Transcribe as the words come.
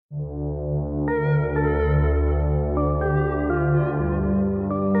Hello,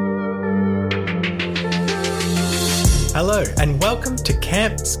 and welcome to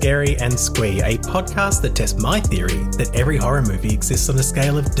Camp, Scary and Squee, a podcast that tests my theory that every horror movie exists on a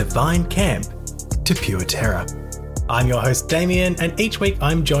scale of divine camp to pure terror. I'm your host, Damien, and each week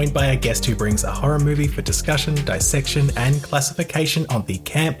I'm joined by a guest who brings a horror movie for discussion, dissection, and classification on the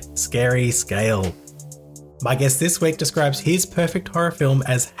Camp, Scary scale. My guest this week describes his perfect horror film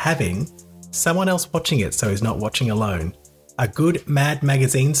as having someone else watching it so he's not watching alone, a good Mad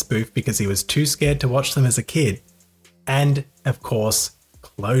Magazine spoof because he was too scared to watch them as a kid, and, of course,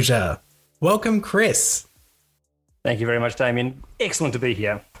 closure. Welcome, Chris. Thank you very much, Damien. Excellent to be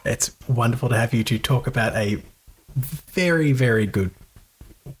here. It's wonderful to have you to talk about a very, very good,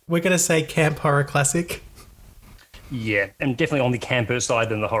 we're going to say camp horror classic. Yeah, and definitely on the camper side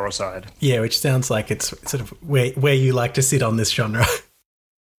than the horror side. Yeah, which sounds like it's sort of where you like to sit on this genre.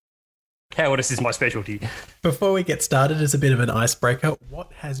 Cowardice is my specialty. Before we get started, as a bit of an icebreaker,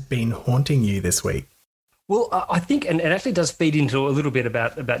 what has been haunting you this week? Well, I think, and it actually does feed into a little bit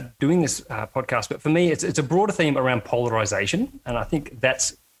about doing this podcast, but for me, it's a broader theme around polarization, and I think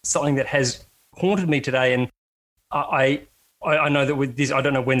that's something that has haunted me today. And I know that with this, I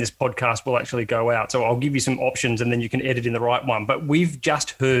don't know when this podcast will actually go out, so I'll give you some options, and then you can edit in the right one. But we've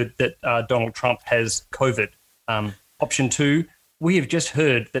just heard that Donald Trump has COVID. Option 2, we have just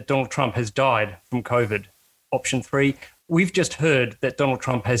heard that Donald Trump has died from COVID. Option 3, we've just heard that Donald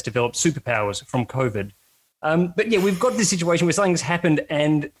Trump has developed superpowers from COVID. But yeah, we've got this situation where something's happened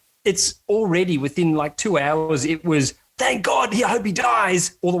and it's already within like 2 hours. It was, thank God, I hope he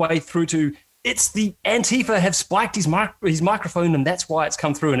dies, all the way through to, it's the Antifa have spiked his microphone and that's why it's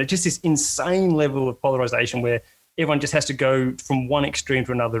come through. And it's just this insane level of polarization where everyone just has to go from one extreme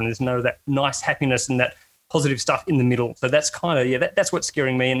to another and there's no that nice happiness and that positive stuff in the middle. So that's kind of, that's what's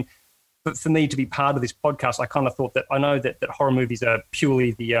scaring me. But for me to be part of this podcast, I kind of thought that I know that horror movies are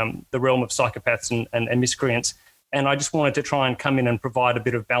purely the realm of psychopaths and miscreants. And I just wanted to try and come in and provide a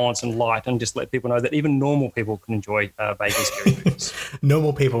bit of balance and light and just let people know that even normal people can enjoy vaguely scary movies.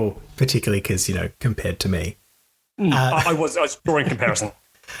 Normal people, particularly because, compared to me. I was drawing comparison.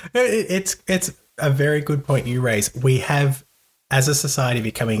 It's a very good point you raise. We have, as a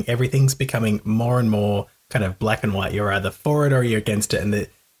society, everything's becoming more and more kind of black and white. You're either for it or you're against it. And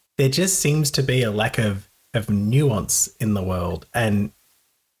there just seems to be a lack of nuance in the world. And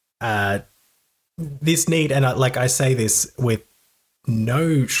this need, and I say this with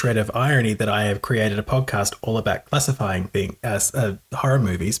no shred of irony that I have created a podcast all about classifying horror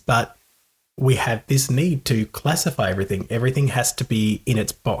movies, but we have this need to classify everything. Everything has to be in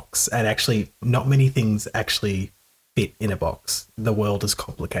its box, and actually not many things actually fit in a box. The world is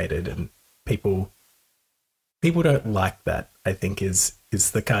complicated and people don't like that, I think is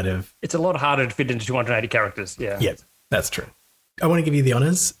the kind of... It's a lot harder to fit into 280 characters, yeah. Yeah, that's true. I want to give you the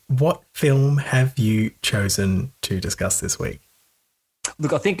honours. What film have you chosen to discuss this week?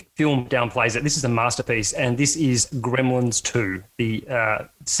 Look, I think film downplays it. This is a masterpiece, and this is Gremlins 2, the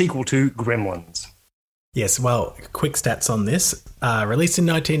sequel to Gremlins. Yes, well, quick stats on this. Released in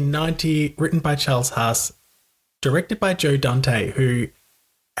 1990, written by Charles Haas, directed by Joe Dante, who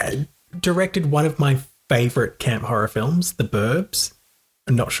directed one of my favourite camp horror films, The Burbs.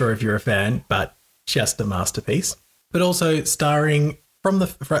 I'm not sure if you're a fan, but just a masterpiece. But also starring from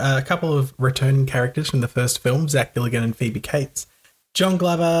a couple of returning characters from the first film, Zach Gilligan and Phoebe Cates, John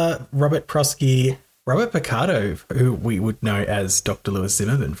Glover, Robert Prosky, Robert Picardo, who we would know as Dr. Lewis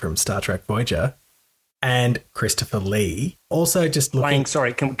Zimmerman from Star Trek Voyager, and Christopher Lee. Also just looking...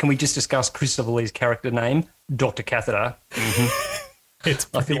 Can we just discuss Christopher Lee's character name? Dr. Catheter.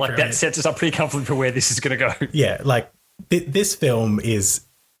 Mm-hmm. I feel like that sets us up pretty comfortably for where this is going to go. Yeah, this film is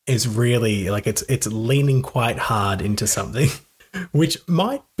really it's leaning quite hard into something, which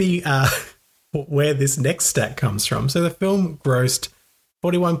might be where this next stat comes from. So the film grossed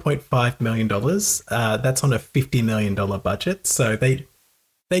 $41.5 million. That's on a $50 million budget. So they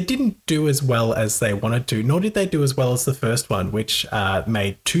didn't do as well as they wanted to, nor did they do as well as the first one, which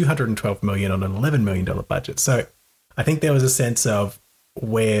made $212 million on an $11 million budget. So I think there was a sense of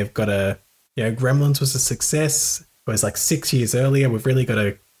we've got Gremlins was a success. It was 6 years earlier. We've really got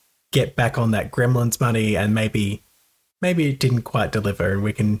to get back on that Gremlins money, and maybe it didn't quite deliver, and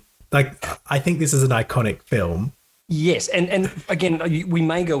we can I think this is an iconic film. Yes, and again, we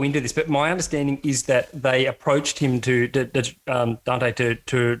may go into this, but my understanding is that they approached him Dante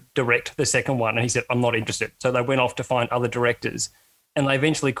to direct the second one, and he said, "I'm not interested." So they went off to find other directors, and they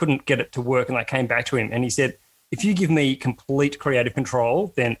eventually couldn't get it to work, and they came back to him, and he said, "If you give me complete creative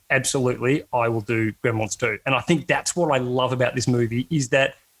control, then absolutely I will do Gremlins 2." And I think that's what I love about this movie is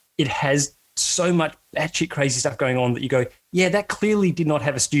that it has so much batshit crazy stuff going on that you go, yeah, that clearly did not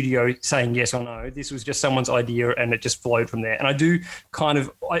have a studio saying yes or no. This was just someone's idea and it just flowed from there. And I do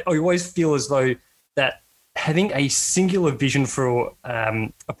I always feel as though that having a singular vision for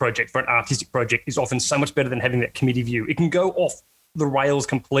a project, for an artistic project, is often so much better than having that committee view. It can go off the rails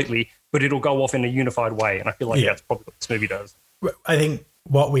completely, but it'll go off in a unified way. And I feel like that's probably what this movie does. I think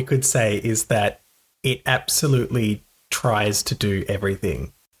what we could say is that it absolutely tries to do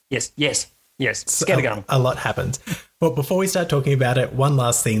everything. Yes. Scattergun. A lot happens. But before we start talking about it, one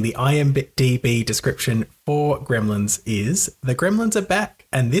last thing. The IMDb description for Gremlins is, the Gremlins are back,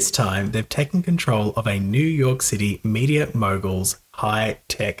 and this time they've taken control of a New York City media mogul's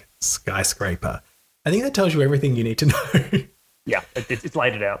high-tech skyscraper. I think that tells you everything you need to know. Yeah, it's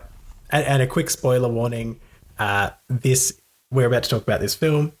laid it out. And a quick spoiler warning, we're about to talk about this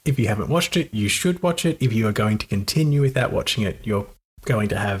film. If you haven't watched it, you should watch it. If you are going to continue without watching it, you're going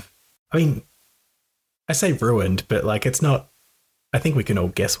to have, I say ruined, but like it's not, I think we can all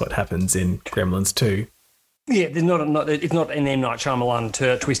guess what happens in Gremlins 2. Yeah, it's not an M. Night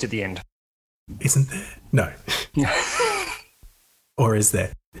Shyamalan twist at the end. Isn't there? No. Or is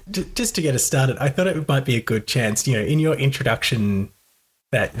there? Just to get us started, I thought it might be a good chance, in your introduction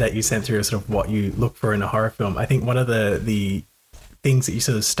that you sent through, sort of what you look for in a horror film. I think one of the things that you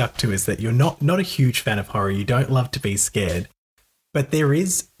sort of stuck to is that you're not a huge fan of horror. You don't love to be scared. But there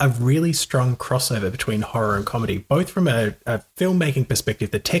is a really strong crossover between horror and comedy, both from a filmmaking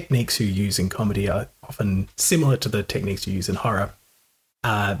perspective. The techniques you use in comedy are often similar to the techniques you use in horror,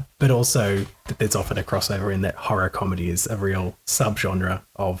 but also that there's often a crossover in that horror comedy is a real subgenre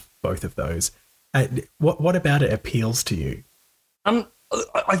of both of those. What about it appeals to you?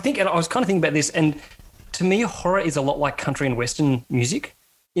 I think, and I was kind of thinking about this, and to me, horror is a lot like country and western music,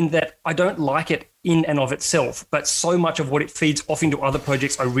 in that I don't like it in and of itself, but so much of what it feeds off into other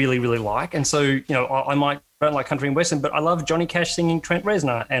projects I really, really like. And so, I don't like country and western, but I love Johnny Cash singing Trent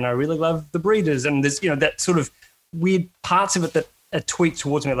Reznor, and I really love The Breeders, and there's, that sort of weird parts of it that are tweaked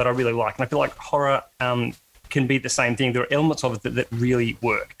towards me that I really like. And I feel like horror can be the same thing. There are elements of it that really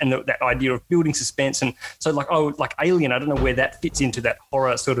work, and that idea of building suspense. And so like Alien, I don't know where that fits into that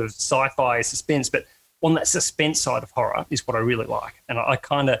horror sort of sci-fi suspense, but on that suspense side of horror is what I really like. And I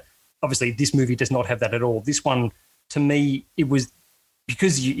kind of, obviously this movie does not have that at all. This one, to me, it was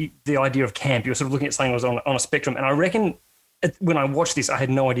because the idea of camp, you're sort of looking at something that was on a spectrum. And I reckon when I watched this, I had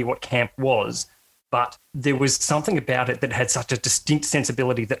no idea what camp was, but there was something about it that had such a distinct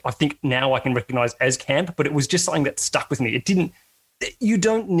sensibility that I think now I can recognize as camp, but it was just something that stuck with me. You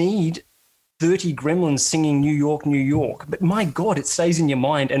don't need 30 gremlins singing New York, New York, but my God, it stays in your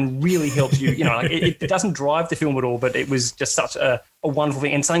mind and really helps you. It doesn't drive the film at all, but it was just such a wonderful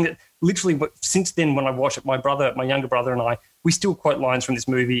thing. And something that literally, since then, when I watch it, my younger brother and I, we still quote lines from this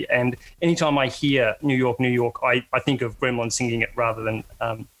movie. And anytime I hear New York, New York, I think of Gremlins singing it rather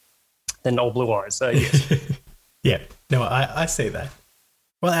than Old Blue Eyes. So yes. Yeah, no, I see that.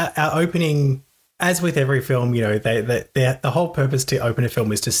 Well, our opening, as with every film, the whole purpose to open a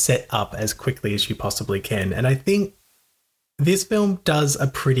film is to set up as quickly as you possibly can. And I think this film does a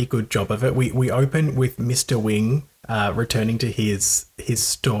pretty good job of it. We open with Mr. Wing returning to his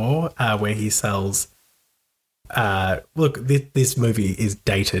store where he sells. This movie is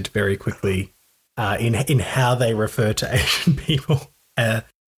dated very quickly in how they refer to Asian people.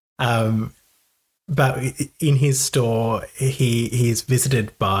 But in his store, he is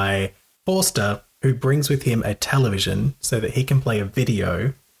visited by Forster, who brings with him a television so that he can play a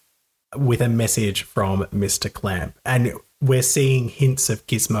video with a message from Mr. Clamp. And we're seeing hints of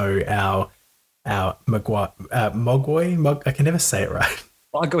Gizmo, our Mogwai. I can never say it right.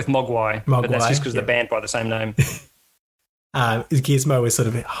 I'll go with Mogwai, but that's just because the band by the same name. Gizmo is sort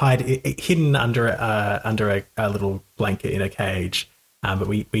of hidden under a little blanket in a cage, but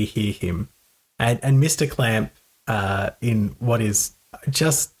we hear him. And Mr. Clamp, in what is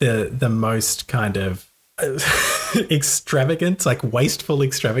just the most kind of extravagance, like wasteful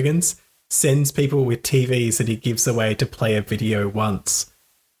extravagance, sends people with TVs that he gives away to play a video once.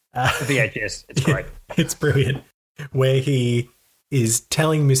 VHS, it's great. It's brilliant. Where he is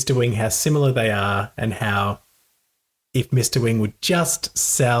telling Mr. Wing how similar they are and how if Mr. Wing would just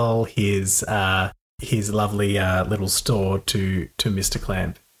sell his lovely little store to Mr.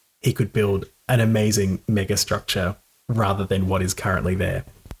 Clamp, he could build an amazing mega structure rather than what is currently there.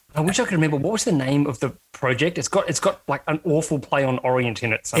 I wish I could remember, what was the name of the project? It's got like an awful play on Orient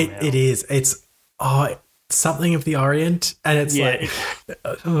in it somehow. It is. It's something of the Orient, and it's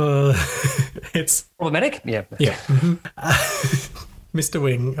it's problematic. Yeah. Mr.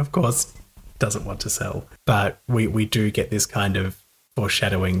 Wing, of course, doesn't want to sell, but we do get this kind of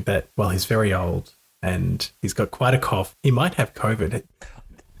foreshadowing that, well, he's very old and he's got quite a cough. He might have COVID.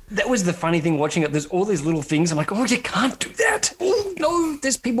 That was the funny thing watching it. There's all these little things. I'm like, oh, you can't do that. Oh, no,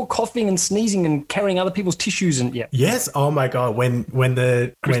 there's people coughing and sneezing and carrying other people's tissues and yeah. Yes. Oh my God. When was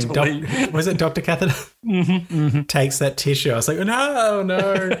it Dr. Catherine takes that tissue? I was like, no,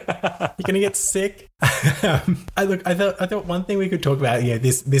 you're gonna get sick. I thought one thing we could talk about,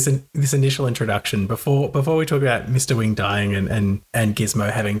 this initial introduction before we talk about Mr. Wing dying and Gizmo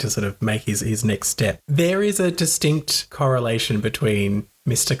having to sort of make his next step. There is a distinct correlation between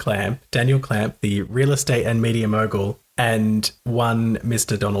Mr. Clamp, Daniel Clamp, the real estate and media mogul, and one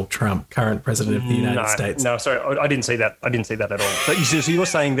Mr. Donald Trump, current president of the United States. No, sorry, I didn't see that. I didn't see that at all. So you're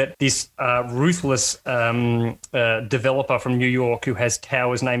saying that this ruthless developer from New York who has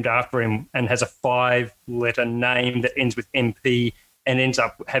towers named after him and has a 5-letter name that ends with MP and ends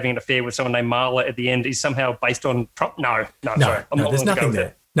up having an affair with someone named Marla at the end is somehow based on Trump? No, sorry. I'm not there's nothing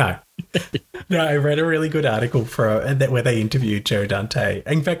there. No. No, I read a really good article where they interviewed Joe Dante.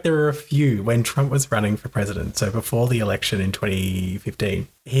 In fact, there were a few when Trump was running for president. So before the election in 2015,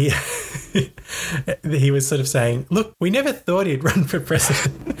 he was sort of saying, look, we never thought he'd run for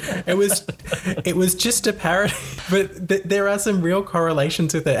president. It was just a parody. But there are some real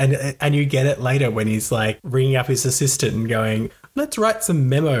correlations with it. And you get it later when he's like ringing up his assistant and going, let's write some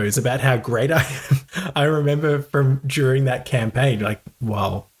memos about how great I am. I remember from during that campaign,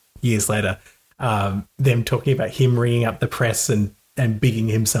 years later, them talking about him ringing up the press and bigging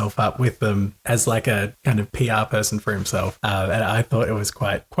himself up with them as like a kind of PR person for himself. And I thought it was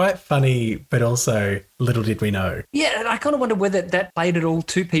quite funny, but also little did we know. Yeah, and I kind of wonder whether that played at all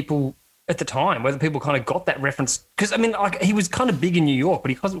to people at the time, whether people kind of got that reference. Because, I mean, he was kind of big in New York,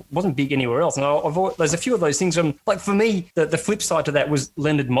 but he wasn't big anywhere else. And there's a few of those things. Like, for me, the flip side to that was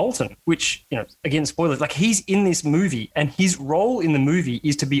Leonard Maltin, which, again, spoilers, like, he's in this movie, and his role in the movie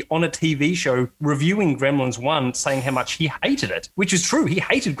is to be on a TV show reviewing Gremlins 1, saying how much he hated it, which is true. He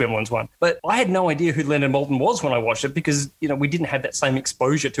hated Gremlins 1. But I had no idea who Leonard Maltin was when I watched it because, we didn't have that same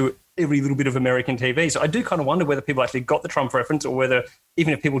exposure to every little bit of American TV. So I do kind of wonder whether people actually got the Trump reference or whether,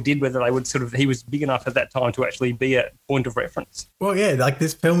 even if people did, whether they would he was big enough at that time to actually be a point of reference. Well, yeah, like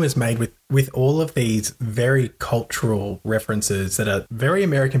this film is made with all of these very cultural references that are very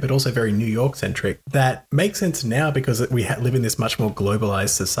American but also very New York centric that make sense now because we live in this much more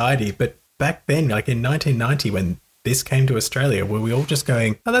globalized society. But back then, like in 1990 when this came to Australia, were we all just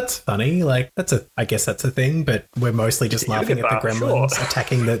going, oh, that's funny, like I guess that's a thing, but we're mostly just laughing at the Gremlins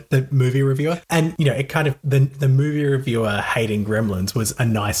attacking the movie reviewer. And it kind of the movie reviewer hating Gremlins was a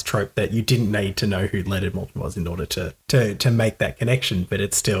nice trope that you didn't need to know who Leonard Maltin was in order to make that connection, but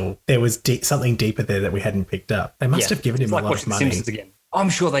it's still there was something deeper there that we hadn't picked up. They must have given him a lot of money. Simpsons again.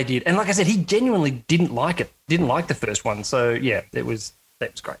 I'm sure they did. And like I said, he genuinely didn't like it. Didn't like the first one. So yeah, that was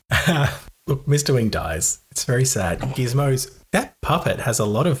great. Look, Mr. Wing dies. It's very sad. That puppet has a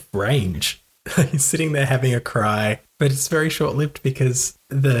lot of range. He's sitting there having a cry, but it's very short-lived because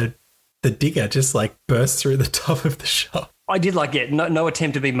the digger just like bursts through the top of the shop. I did like it. No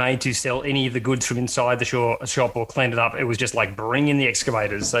attempt to be made to sell any of the goods from inside the shop or clean it up. It was just like bring in the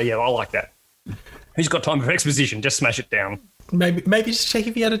excavators. So yeah, I like that. Who's got time for exposition? Just smash it down. Maybe just check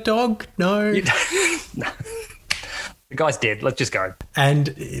if he had a dog. No. No. The guy's dead. Let's just go. And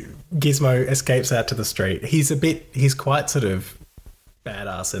Gizmo escapes out to the street. He's quite sort of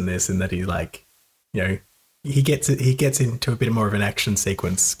badass in this, in that he he gets into a bit more of an action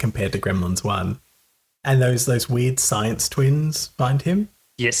sequence compared to Gremlins 1. And those weird science twins find him.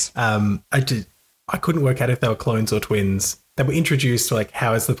 Yes. I couldn't work out if they were clones or twins. They were introduced to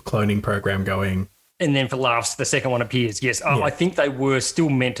how is the cloning program going? And then for laughs, the second one appears. Yes, yeah. I think they were still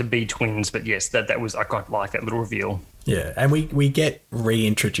meant to be twins, but yes, that was, I quite like that little reveal. Yeah, and we get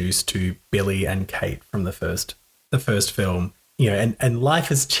reintroduced to Billy and Kate from the first film. And life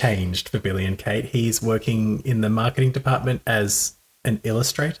has changed for Billy and Kate. He's working in the marketing department as an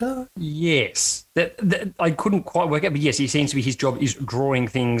illustrator. Yes, that I couldn't quite work out, but yes, he seems to be his job is drawing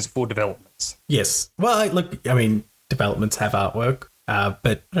things for developments. Yes, well, developments have artwork.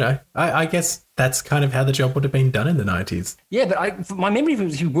 But I guess that's kind of how the job would have been done in the 90s. Yeah, but my memory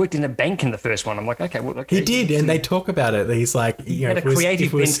was he worked in a bank in the first one. I'm like, okay. He did, and they talk about it. He's like, had a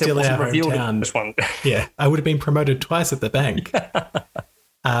creative bent that wasn't revealed in this one. Yeah, I would have been promoted twice at the bank.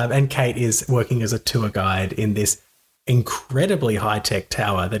 And Kate is working as a tour guide in this incredibly high-tech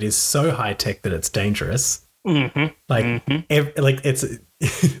tower that is so high-tech that it's dangerous. Mm-hmm. It's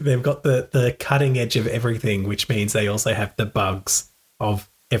they've got the cutting edge of everything, which means they also have the bugs of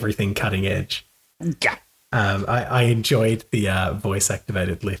everything cutting edge. Yeah. I enjoyed the voice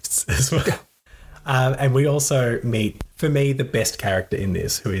activated lifts as well. And we also meet, for me, the best character in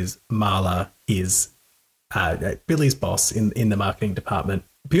this, who is Marla, is Billy's boss in the marketing department.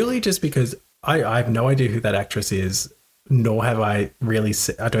 Purely just because I have no idea who that actress is, nor have I really.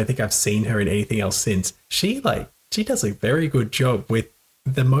 I don't think I've seen her in anything else since. She does a very good job with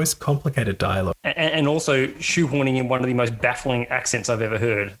the most complicated dialogue, and also shoehorning in one of the most baffling accents I've ever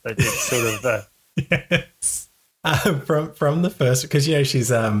heard. It's sort of yes. From the first, because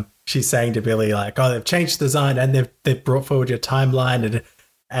she's saying to Billy like, oh, they've changed the design and they've brought forward your timeline,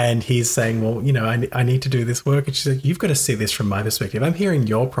 and he's saying, well, I need to do this work, and she's like, you've got to see this from my perspective. I'm hearing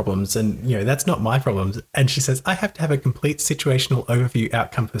your problems, and that's not my problems. And she says, I have to have a complete situational overview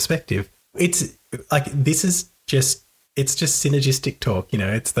outcome perspective. It's like it's just synergistic talk,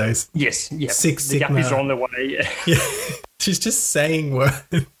 it's those Six Sigma. The yuppies are on the way. Yeah. She's just saying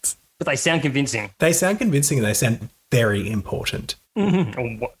words. But they sound convincing. They sound convincing and they sound very important.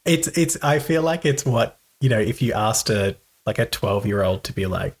 Mm-hmm. It's. I feel like it's what, if you asked a 12-year-old to be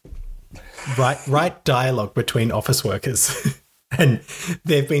like, write dialogue between office workers and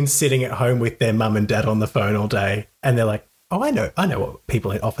they've been sitting at home with their mum and dad on the phone all day and they're like, oh, I know what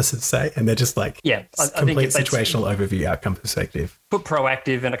people in offices say. And they're just like, complete situational overview outcome perspective. Put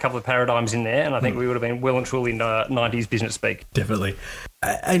proactive and a couple of paradigms in there, and I think we would have been well and truly 90s business speak. Definitely.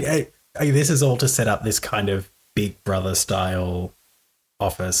 This is all to set up this kind of Big Brother style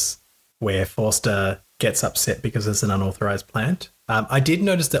office where Forster gets upset because there's an unauthorized plant. I did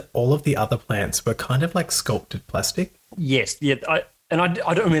notice that all of the other plants were kind of like sculpted plastic. Yes. Yeah. I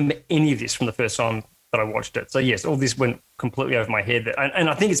don't remember any of this from the first time that I watched it. So yes, all this went completely over my head. And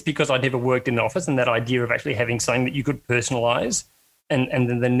I think it's because I'd never worked in an office, and that idea of actually having something that you could personalize and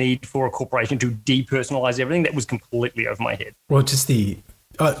then the need for a corporation to depersonalize everything, that was completely over my head. Well, just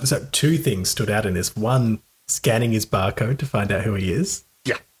so two things stood out in this. One, scanning his barcode to find out who he is.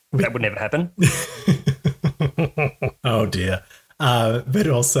 Yeah, that would never happen. Oh dear. But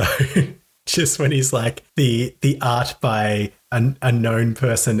also just when he's like the art by a known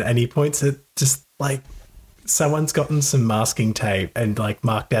person, and he points at just like someone's gotten some masking tape and like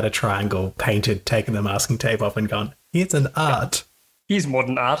marked out a triangle, painted, taken the masking tape off and gone, here's an art. Here's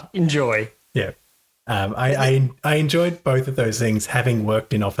modern art. Enjoy. Yeah. I enjoyed both of those things, having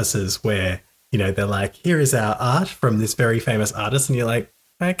worked in offices where, they're like, here is our art from this very famous artist. And you're like,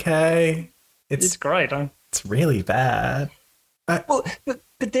 okay. It's great. Huh? It's really bad. Well, but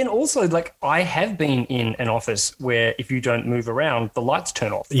then also, like, I have been in an office where if you don't move around, the lights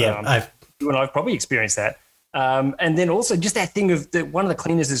turn off. Yeah, I've probably experienced that. And then also just that thing of one of the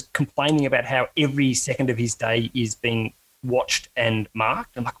cleaners is complaining about how every second of his day is being watched and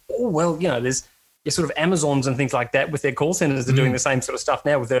marked. I'm like, oh, well, there's sort of Amazons and things like that with their call centers are doing the same sort of stuff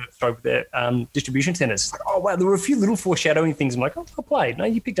now with their distribution centers. It's like, oh, wow, there were a few little foreshadowing things. I'm like, oh, I played. No,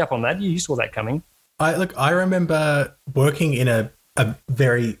 you picked up on that. You saw that coming. I remember working in a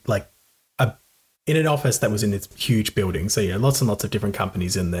very in an office that was in this huge building. So, lots and lots of different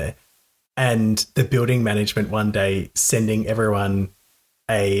companies in there. And the building management one day sending everyone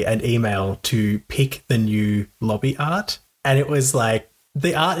an email to pick the new lobby art. And it was like,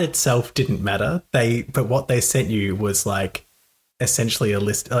 the art itself didn't matter. But what they sent you was like essentially a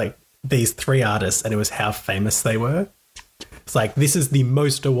list, like these 3 artists, and it was how famous they were. It's like, this is the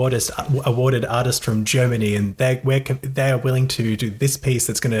most awarded artist from Germany, and they are willing to do this piece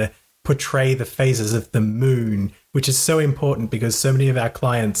that's going to portray the phases of the moon, which is so important because so many of our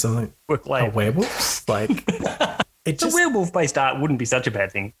clients are like, werewolves. Like, the werewolf-based art wouldn't be such a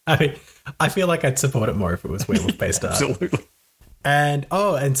bad thing. I mean, I feel like I'd support it more if it was werewolf-based art. Absolutely. And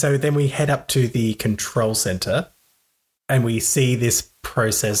so then we head up to the control center, and we see this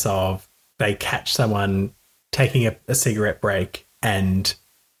process of they catch someone taking a cigarette break and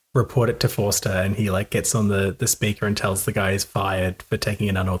report it to Forster, and he gets on the speaker and tells the guy he's fired for taking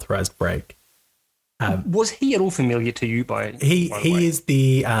an unauthorized break. Was he at all familiar to you by he is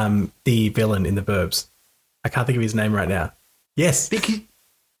the villain in The Burbs. I can't think of his name right now. Yes. Because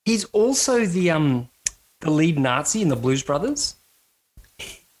he's also the lead Nazi in the Blues Brothers.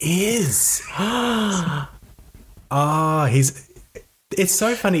 He is. It's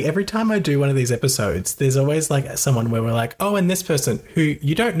so funny. Every time I do one of these episodes, there's always someone where we're like, oh, and this person who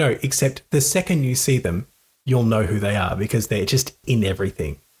you don't know, except the second you see them, you'll know who they are because they're just in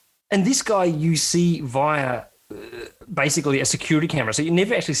everything. And this guy you see via basically a security camera. So you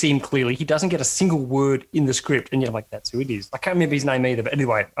never actually see him clearly. He doesn't get a single word in the script. And you're like, that's who it is. I can't remember his name either. But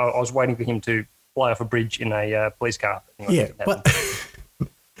anyway, I was waiting for him to fly off a bridge in a police car. Anyway, yeah, but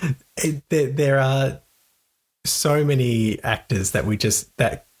there are so many actors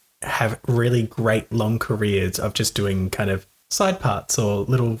that have really great long careers of just doing kind of side parts or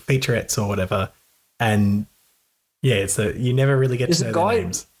little featurettes or whatever. And yeah, you never really get to know their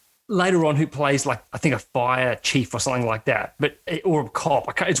names. Later on who plays like, I think a fire chief or something like that, or a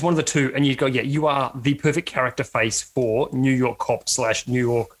cop. It's one of the two. And you go, yeah, you are the perfect character face for New York cop / New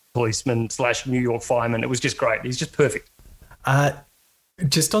York policeman / New York fireman. It was just great. He's just perfect.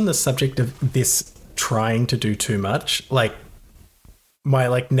 Just on the subject of this trying to do too much, like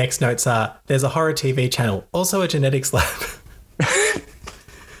my next notes are, there's a horror TV channel, also a genetics lab.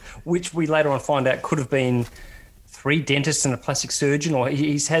 Which we later on find out could have been 3 dentists and a plastic surgeon, or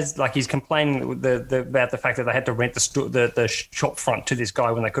he's complaining about the fact that they had to rent the shop front to this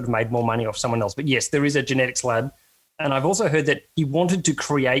guy when they could have made more money off someone else. But yes, there is a genetics lab. And I've also heard that he wanted to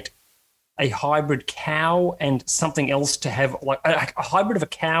create a hybrid cow and something else to have, like a hybrid of a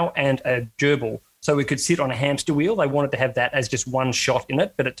cow and a gerbil, so we could sit on a hamster wheel. They wanted to have that as just one shot in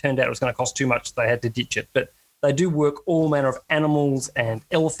it, but it turned out it was going to cost too much, so they had to ditch it. But they do work all manner of animals and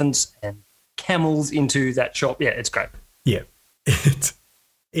elephants and camels into that shop. Yeah, it's great. Yeah, it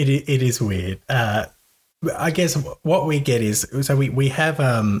is weird. I guess what we get is, so we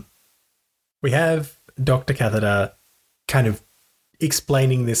have Dr. Catheter kind of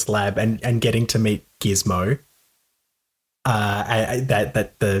explaining this lab and getting to meet Gizmo,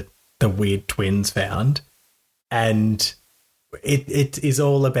 that the weird twins found, and it is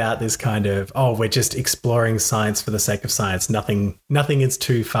all about this kind of, we're just exploring science for the sake of science. Nothing is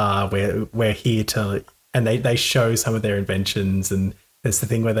too far. We're here to, and they show some of their inventions, and there's the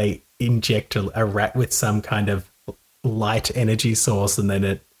thing where they inject a rat with some kind of light energy source, and then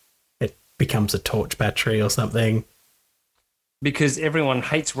it becomes a torch battery or something. Because everyone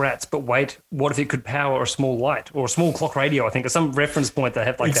hates rats, but wait, what if it could power a small light or a small clock radio? I think there's some reference point they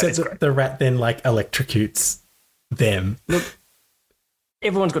have like that. Except the rat then electrocutes them. Look,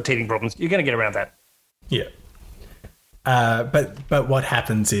 everyone's got teething problems. You're going to get around that. Yeah. But what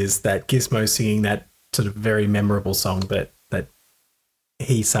happens is that Gizmo's singing that sort of very memorable song that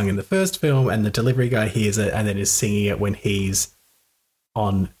he sung in the first film, and the delivery guy hears it and then is singing it when he's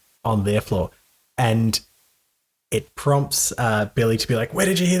on their floor. And it prompts Billy to be like, where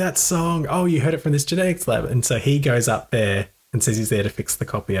did you hear that song? Oh, you heard it from this genetics lab. And so he goes up there and says he's there to fix the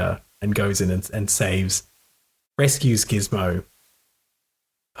copier, and goes in and rescues Gizmo,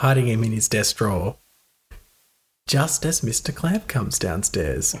 hiding him in his desk drawer, just as Mr. Clamp comes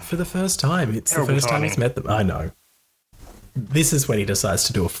downstairs for the first time. It's the first time he's met them. I know. This is when he decides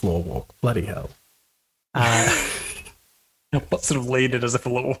to do a floor walk. Bloody hell. What sort of lead it as a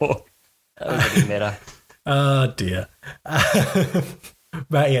floor walk? That was getting meta. Oh, dear.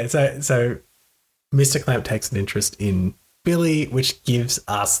 But yeah, so Mr. Clamp takes an interest in Billy, which gives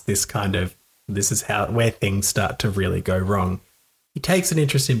us this kind of, this is where things start to really go wrong. He takes an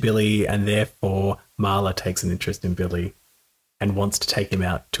interest in Billy, and therefore Marla takes an interest in Billy and wants to take him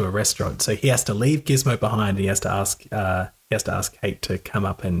out to a restaurant. So he has to leave Gizmo behind, and he has to ask Kate to come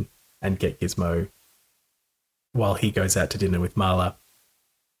up and get Gizmo while he goes out to dinner with Marla.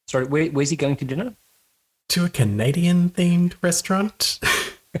 Sorry, where's he going to dinner? To a Canadian-themed restaurant.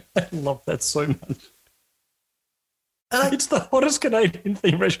 I love that so much. It's the hottest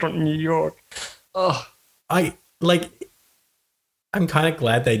Canadian-themed restaurant in New York. Oh, I'm kind of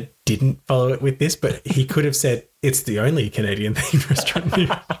glad they didn't follow it with this, but he could have said it's the only Canadian-themed restaurant in New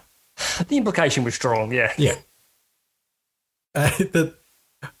York. The implication was strong, yeah. Yeah.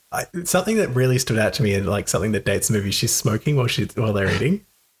 Something that really stood out to me, and something that dates the movie, she's smoking while they're eating.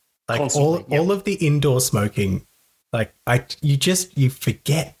 All of the indoor smoking, you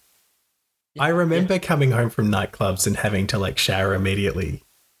forget. I remember coming home from nightclubs and having to shower immediately.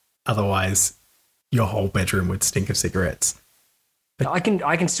 Otherwise, your whole bedroom would stink of cigarettes. But I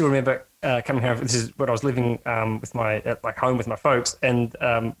can still remember coming home. This is when I was living with home with my folks, and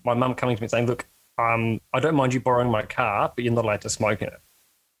my mum coming to me saying, "Look, I don't mind you borrowing my car, but you're not allowed to smoke in it."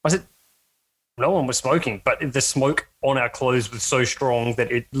 I said, no one was smoking, but the smoke on our clothes was so strong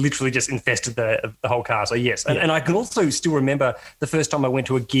that it literally just infested the whole car. So yes, and I can also still remember the first time I went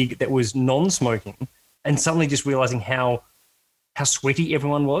to a gig that was non-smoking, and suddenly just realizing how sweaty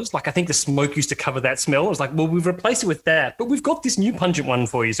everyone was. I think the smoke used to cover that smell. I was like, well, we've replaced it with that, but we've got this new pungent one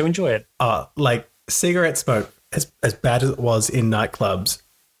for you, so enjoy it. Cigarette smoke, as bad as it was in nightclubs,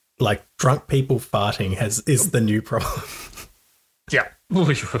 drunk people farting is the new problem. Yeah.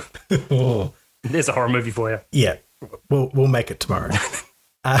 Oh. There's a horror movie for you. Yeah, we'll make it tomorrow.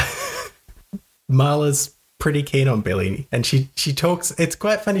 Marla's pretty keen on Billy, and she talks. It's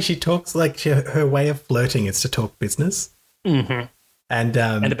quite funny. She talks her way of flirting is to talk business, and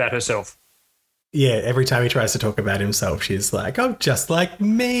about herself. Yeah, every time he tries to talk about himself, she's like, "Oh, just like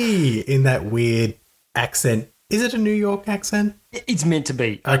me," in that weird accent Is it a New York accent? It's meant to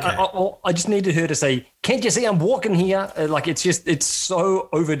be. Okay. I just needed her to say, "Can't you see I'm walking here?" Like it's so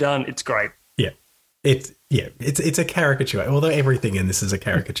overdone. It's great. Yeah. It's a caricature. Although everything in this is a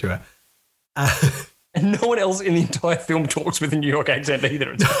caricature. And no one else in the entire film talks with a New York accent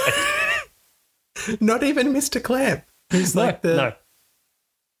either. It's great. Not even Mr. Clamp. Who's like the... No.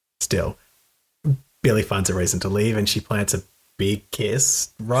 Still, Billy finds a reason to leave and she plants a big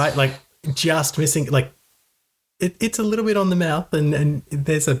kiss, right? Like, just missing... Like, it's a little bit on the mouth and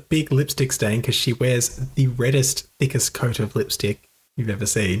there's a big lipstick stain because she wears the reddest, thickest coat of lipstick you've ever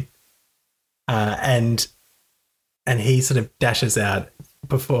seen. And he sort of dashes out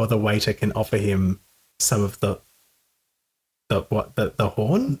before the waiter can offer him some of the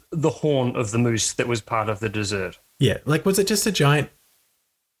horn? The horn of the moose that was part of the dessert. Yeah, like was it just a giant?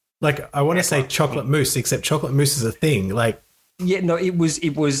 Like I want to say chocolate mousse, except chocolate mousse is a thing. Like yeah, no, it was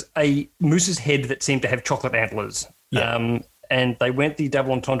a moose's head that seemed to have chocolate antlers. Yeah. And they went the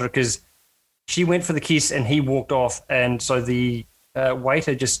double entendre because she went for the kiss and he walked off, and so the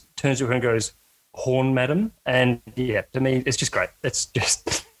waiter just turns to her and goes, "Horn, madam." And yeah, to me, it's just great. It's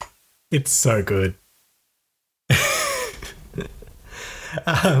just it's so good.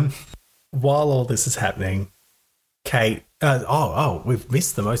 While all this is happening, Kate. We've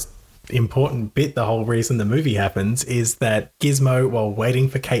missed the most important bit. The whole reason the movie happens is that Gizmo, while waiting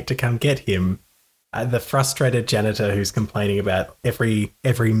for Kate to come get him, the frustrated janitor who's complaining about every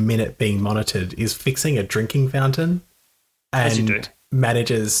minute being monitored is fixing a drinking fountain, and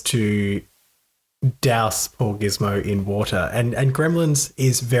manages to douse poor Gizmo in water. And Gremlins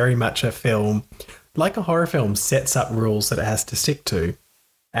is very much a film, like a horror film, sets up rules that it has to stick to.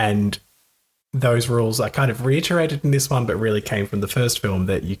 And those rules are kind of reiterated in this one, but really came from the first film,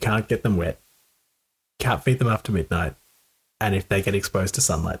 that you can't get them wet, can't feed them after midnight, and if they get exposed to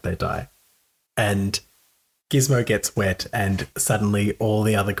sunlight, they die. And Gizmo gets wet, and suddenly all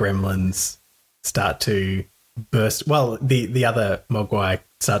the other gremlins start to burst. Well, the other Mogwai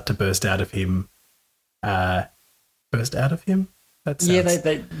start to burst out of him. Burst out of him? That sounds...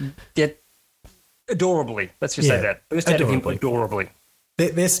 Yeah, they adorably. Let's just say that. Burst out of him adorably.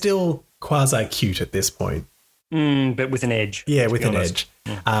 They're still quasi-cute at this point. But with an edge. Yeah, with an edge.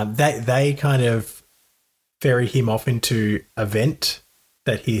 Yeah. They kind of ferry him off into a vent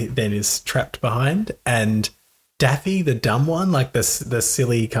that he then is trapped behind. And Daffy, the dumb one, like the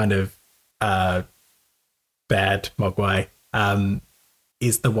silly kind of bad Mogwai,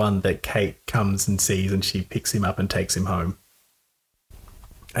 is the one that Kate comes and sees, and she picks him up and takes him home.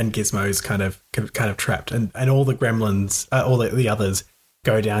 And Gizmo's kind of trapped. And all the gremlins, all the others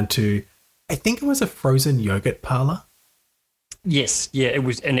go down to, I think it was a frozen yogurt parlor. Yes, yeah, it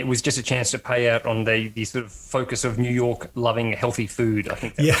was just a chance to pay out on the sort of focus of New York loving healthy food. I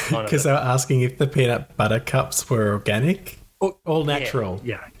think. Yeah, because they were asking if the peanut butter cups were organic, all natural.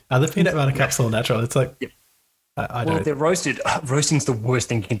 Yeah. Are the peanut butter cups all natural? It's like, I don't. Well, they're roasted. Roasting's the worst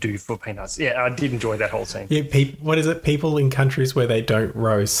thing you can do for peanuts. Yeah, I did enjoy that whole scene. Yeah, what is it? People in countries where they don't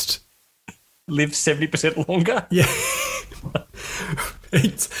roast live 70% longer. Yeah.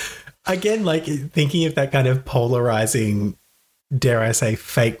 It's again like thinking of that kind of polarizing, dare I say,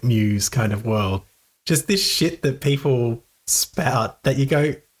 fake news kind of world. Just this shit that people spout that you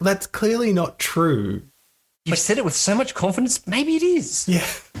go, that's clearly not true. You've said it with so much confidence, maybe it is. Yeah.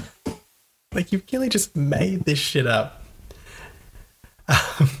 Like you've clearly just made this shit up.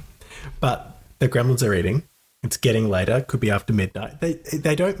 But the gremlins are eating. It's getting later. Could be after midnight.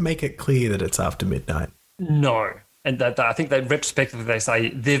 They don't make it clear that it's after midnight. No. And I think they retrospectively they say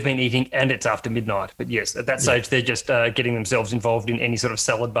they've been eating and it's after midnight. But yes, at that stage they're just getting themselves involved in any sort of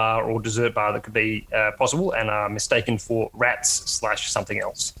salad bar or dessert bar that could be possible, and are mistaken for rats / something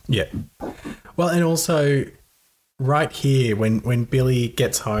else. Yeah. Well, and also right here when Billy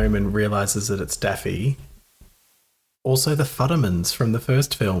gets home and realizes that it's Daffy, also the Futtermans from the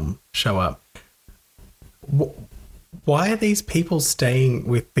first film show up. Why are these people staying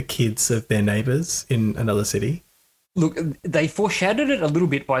with the kids of their neighbors in another city? Look, they foreshadowed it a little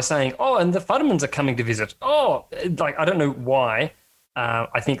bit by saying, "Oh, and the Futtermans are coming to visit." Oh, like I don't know why.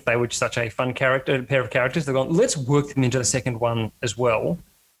 I think they were such a fun pair of characters. They're going, let's work them into the second one as well.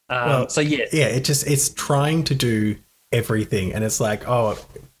 It's trying to do everything, and it's like, oh,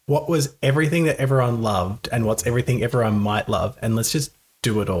 what was everything that everyone loved, and what's everything everyone might love, and let's just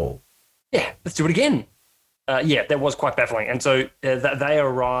do it all. Yeah, let's do it again. That was quite baffling. And so they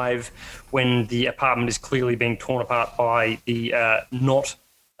arrive when the apartment is clearly being torn apart by the not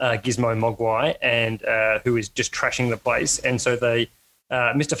Gizmo Mogwai, and who is just trashing the place. And so they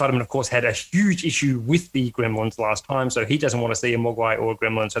Mr. Futterman, of course, had a huge issue with the gremlins last time, so he doesn't want to see a Mogwai or a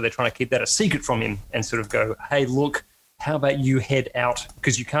gremlin, so they're trying to keep that a secret from him and sort of go, hey, look, how about you head out?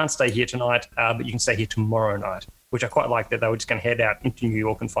 Because you can't stay here tonight, but you can stay here tomorrow night, which I quite like that they were just going to head out into New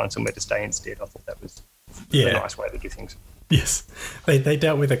York and find somewhere to stay instead. I thought that was a nice way to do things. Yes, they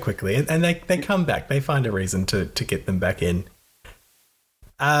dealt with it quickly, and they come back. They find a reason to get them back in.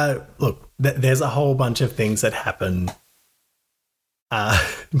 Look, there's a whole bunch of things that happen.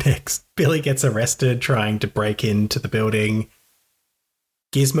 Next, Billy gets arrested trying to break into the building.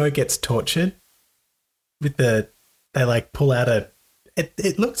 Gizmo gets tortured with they like pull out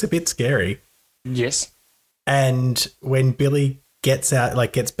it looks a bit scary. Yes. And when Billy gets out,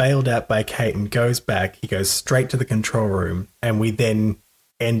 like gets bailed out by Kate and goes back, he goes straight to the control room, and we then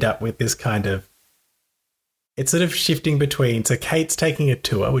end up with this kind of, it's sort of shifting between, so Kate's taking a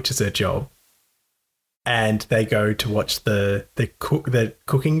tour, which is her job, and they go to watch the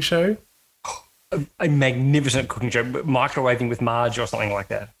cooking show. A magnificent cooking show, microwaving with Marge or something like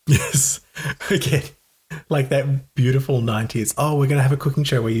that. Yes. Again, like that beautiful 90s. Oh, we're going to have a cooking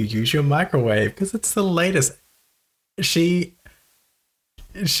show where you use your microwave because it's the latest. She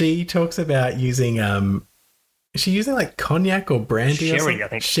talks about using like cognac or brandy sherry, or something. I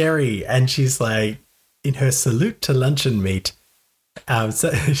think. Sherry, and she's like, in her salute to luncheon meat,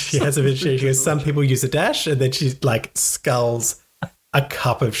 so she has a bit. She goes, some people use a dash, and then she like sculls a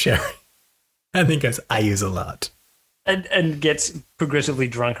cup of sherry, and then goes, I use a lot, and gets progressively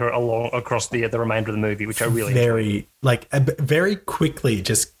drunker across the remainder of the movie, which I really very quickly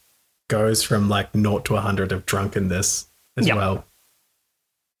just goes from like 0 to 100 of drunkenness as well.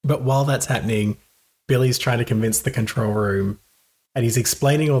 But while that's happening, Billy's trying to convince the control room, and he's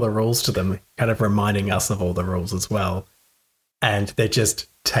explaining all the rules to them, kind of reminding us of all the rules as well. And they're just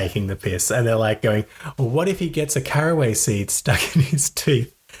taking the piss. And they're like going, well, what if he gets a caraway seed stuck in his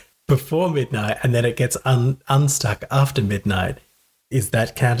teeth before midnight and then it gets unstuck after midnight? Is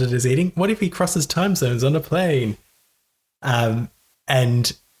that counted as eating? What if he crosses time zones on a plane?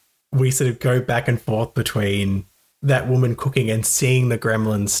 And we sort of go back and forth between that woman cooking and seeing the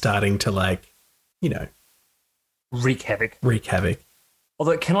gremlins starting to like, you know, wreak havoc.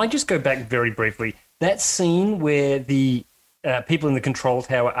 Although, can I just go back very briefly? That scene where the people in the control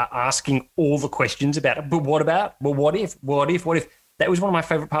tower are asking all the questions about it. But what about? Well, what if? That was one of my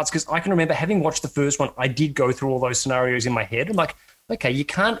favorite parts because I can remember having watched the first one, I did go through all those scenarios in my head. I'm like, okay, you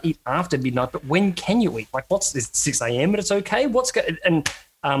can't eat after midnight, but when can you eat? Like, what's this, 6 a.m. and it's okay?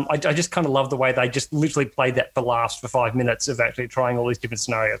 I just kind of love the way they just literally played that for laughs for 5 minutes of actually trying all these different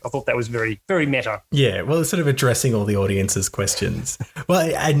scenarios. I thought that was very, very meta. Yeah, well, it's sort of addressing all the audience's questions.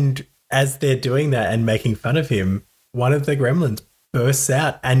 Well, and as they're doing that and making fun of him, one of the gremlins bursts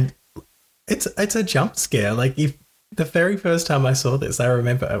out, and it's a jump scare. Like, if the very first time I saw this, I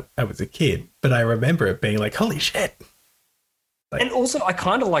remember I was a kid, but I remember it being like, holy shit. Like, and also, I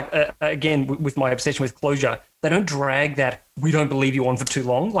kind of like, again, with my obsession with closure, they don't drag that we don't believe you on for too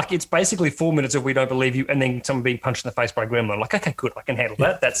long. Like, it's basically 4 minutes of we don't believe you and then someone being punched in the face by a gremlin. Like, okay, good, I can handle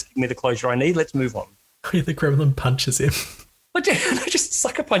that. That's me the closure I need. Let's move on. The gremlin punches him. Just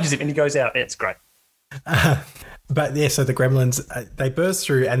sucker punches him and he goes out. It's great. But yeah, so the gremlins, they burst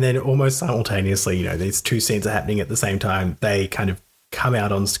through, and then almost simultaneously, you know, these two scenes are happening at the same time. They kind of come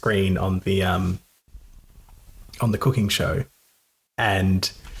out on screen on the cooking show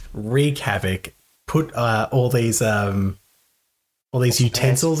and wreak havoc, put all these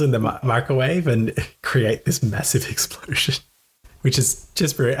utensils in the microwave and create this massive explosion, which is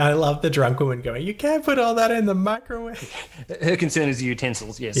just brilliant. I love the drunk woman going, you can't put all that in the microwave. Her concern is the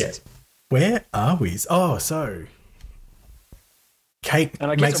utensils, yes. Yeah. Where are we? Oh, so Kate, and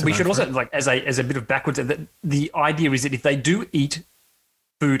I guess we should also, like, as a bit of backwards, the idea is that if they do eat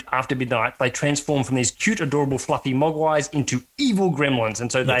food after midnight, they transform from these cute, adorable, fluffy mogwais into evil gremlins,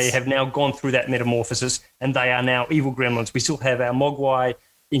 and so they have now gone through that metamorphosis, and they are now evil gremlins. We still have our mogwai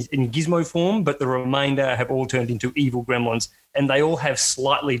in gizmo form, but the remainder have all turned into evil gremlins, and they all have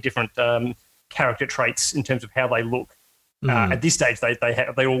slightly different character traits in terms of how they look. At this stage,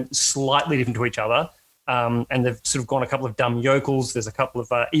 they're all slightly different to each other. And they've sort of gone a couple of dumb yokels. There's a couple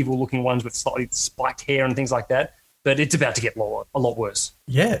of evil-looking ones with slightly spiked hair and things like that. But it's about to get a lot worse.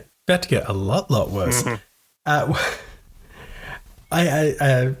 Yeah, about to get a lot worse.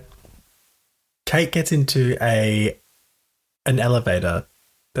 Mm-hmm. Kate gets into an elevator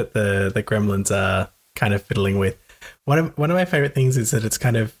that the gremlins are kind of fiddling with. One of my favorite things is that it's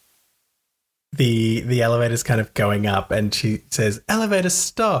kind of the elevator's kind of going up, and she says, "Elevator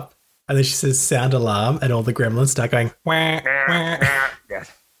stop." And then she says, sound alarm, and all the gremlins start going, wah, wah. Yeah,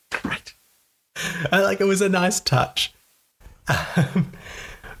 right. It was a nice touch.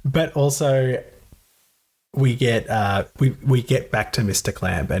 But also we get we get back to Mr.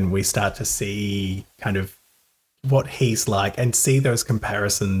 Clamp and we start to see kind of what he's like and see those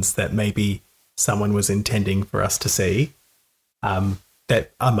comparisons that maybe someone was intending for us to see,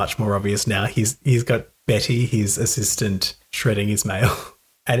 that are much more obvious now. He's got Betty, his assistant, shredding his mail,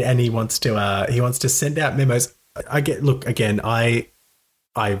 and he wants to send out memos. I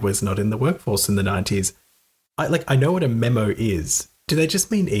was not in the workforce in the 90s. I know what a memo is. Do they just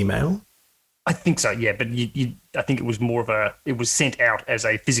mean email? I think so, yeah. But I think it was more of it was sent out as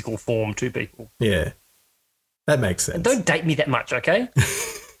a physical form to people. Yeah, that makes sense. And don't date me that much, okay?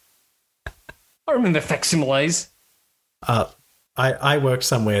 I remember facsimiles. I worked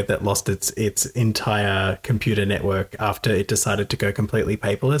somewhere that lost its entire computer network after it decided to go completely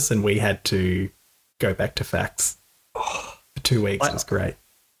paperless, and we had to go back to fax for 2 weeks. It was great.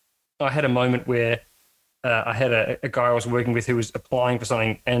 I had a moment where I had a guy I was working with who was applying for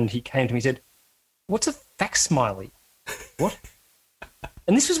something, and he came to me and said, "What's a fax smiley?" What?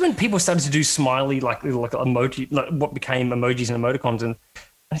 And this was when people started to do smiley, like emoji, like what became emojis and emoticons. And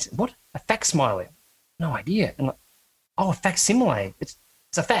I said, "What? A fax smiley?" No idea. And a facsimile. It's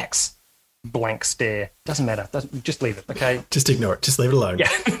a fax. Blank stare. Doesn't matter. Just leave it, okay? Just ignore it. Just leave it alone. Yeah.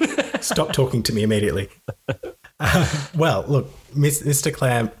 Stop talking to me immediately. Well, look, Mr.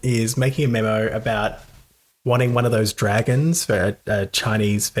 Clamp is making a memo about wanting one of those dragons for a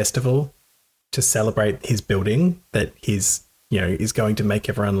Chinese festival to celebrate his building that is going to make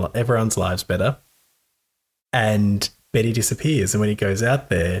everyone's lives better. And Betty disappears, and when he goes out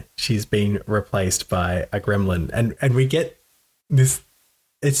there, she's been replaced by a gremlin. And we get this,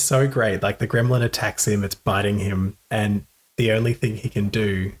 it's so great. Like, the gremlin attacks him, it's biting him, and the only thing he can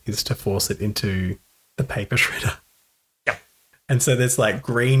do is to force it into the paper shredder. Yeah. And so there's like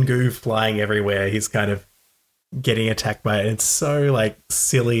green goo flying everywhere. He's kind of getting attacked by it. It's so like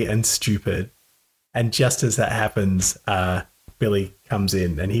silly and stupid. And just as that happens, Billy comes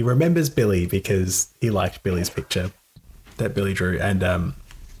in, and he remembers Billy because he liked Billy's picture that Billy drew. And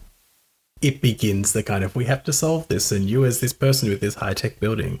it begins the kind of, we have to solve this, and you as this person with this high-tech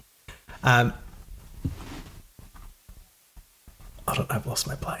building. I've lost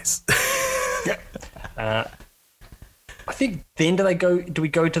my place. Yeah. I think then do we go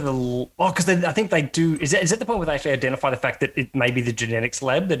to the... because I think they do... Is that the point where they actually identify the fact that it may be the genetics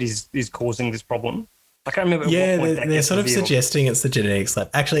lab that is causing this problem? I can't remember at what point they're sort of suggesting it's the genetics lab.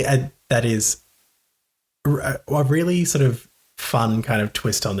 Actually, that is a really sort of fun kind of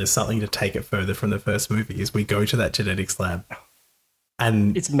twist on this, something to take it further from the first movie, is we go to that genetics lab.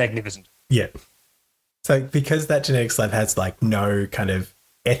 And it's magnificent. Yeah. So because that genetics lab has like no kind of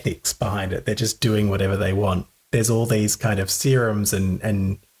ethics behind it, they're just doing whatever they want. There's all these kind of serums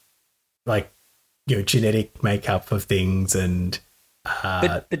and like, genetic makeup of things and...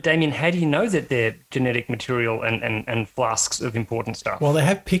 But Damien, how do you know that they're genetic material and flasks of important stuff? Well, they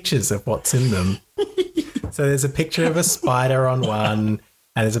have pictures of what's in them. So there's a picture of a spider on one,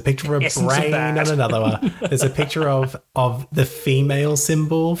 and there's a picture of a brain on another one. There's a picture of the female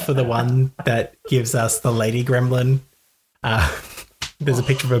symbol for the one that gives us the lady gremlin. There's a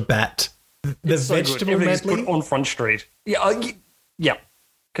picture of a bat. The vegetable medley put on Front Street. Yeah, yeah.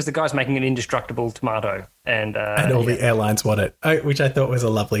 Because the guy's making an indestructible tomato, and all the airlines want it, which I thought was a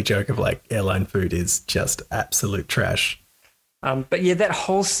lovely joke of like airline food is just absolute trash. But yeah, that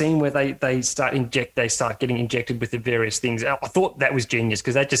whole scene where they start getting injected with the various things. I thought that was genius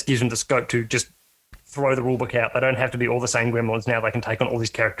because that just gives them the scope to just throw the rulebook out. They don't have to be all the same gremlins now. They can take on all these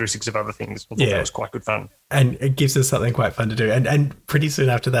characteristics of other things. I thought that was quite good fun. And it gives us something quite fun to do. And pretty soon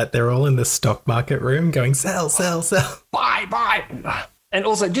after that, they're all in the stock market room going, sell, sell, sell. Buy. And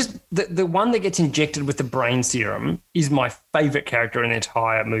also, just the one that gets injected with the brain serum is my favorite character in the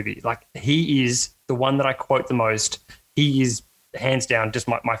entire movie. Like, he is the one that I quote the most. He is hands down just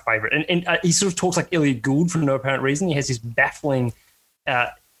my favorite. And he sort of talks like Elliot Gould for no apparent reason. He has this baffling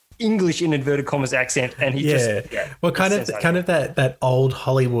English in inverted commas accent, and he kind of that old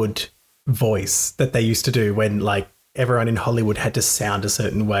Hollywood voice that they used to do when like everyone in Hollywood had to sound a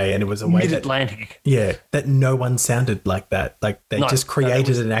certain way, and it was a way Mid-Atlantic. that no one sounded like that. Like they just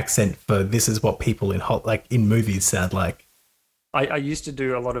created an accent for this is what people in movies sound like. I used to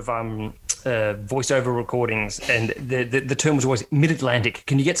do a lot of voiceover recordings, and the term was always Mid-Atlantic.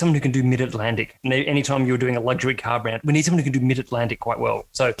 Can you get someone who can do Mid-Atlantic? And anytime you were doing a luxury car brand, we need someone who can do Mid-Atlantic quite well.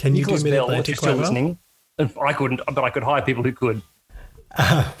 So can you Nicholas do Mid-Atlantic Bell, if you're still quite listening, I couldn't, but I could hire people who could.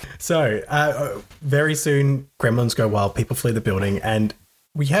 So very soon, gremlins go wild, people flee the building, and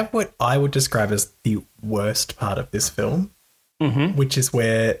we have what I would describe as the worst part of this film, which is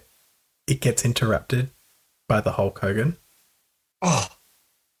where it gets interrupted by the Hulk Hogan. Oh,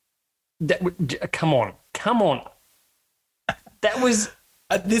 Come on. That was.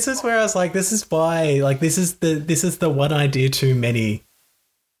 This is where I was like, this is why, like, this is the one idea too many,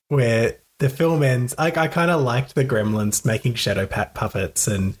 where the film ends. I kind of liked the Gremlins making shadow puppets,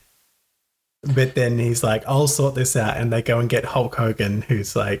 but then he's like, I'll sort this out, and they go and get Hulk Hogan,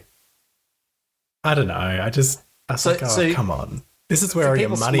 who's like, I don't know. I was like, oh, come on. This is where all your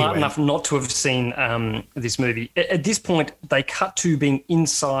money smart went. Enough not to have seen this movie. At this point, they cut to being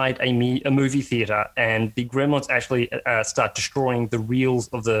inside a movie theater, and the Gremlins actually start destroying the reels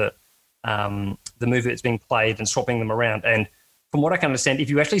of the movie that's being played and swapping them around. And from what I can understand, if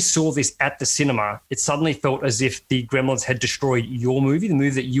you actually saw this at the cinema, it suddenly felt as if the Gremlins had destroyed your movie. The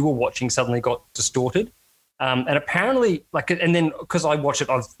movie that you were watching suddenly got distorted. And apparently, and then because I watched it,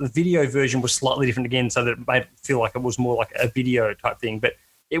 the video version was slightly different again, so that it made it feel like it was more like a video type thing. But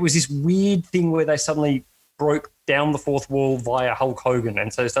it was this weird thing where they suddenly broke down the fourth wall via Hulk Hogan.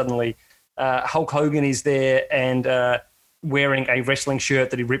 And so suddenly Hulk Hogan is there and wearing a wrestling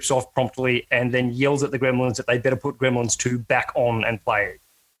shirt that he rips off promptly and then yells at the Gremlins that they better put Gremlins 2 back on and play.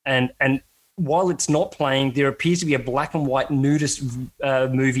 And while it's not playing, there appears to be a black and white nudist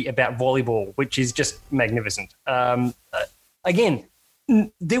movie about volleyball, which is just magnificent. Again,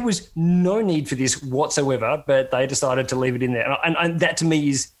 there was no need for this whatsoever, but they decided to leave it in there. And that to me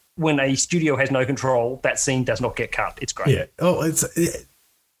is when a studio has no control, that scene does not get cut. It's great. Yeah. Oh,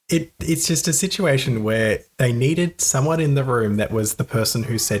 it's just a situation where they needed someone in the room that was the person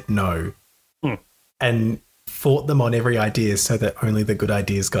who said no and fought them on every idea so that only the good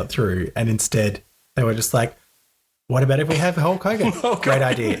ideas got through. And instead, they were just like, what about if we have Hulk Hogan? Great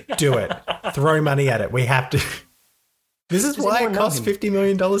idea. Do it. Throw money at it. We have to. This is why it cost $50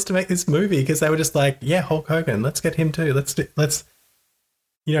 million to make this movie, because they were just like, yeah, Hulk Hogan, let's get him too. Let's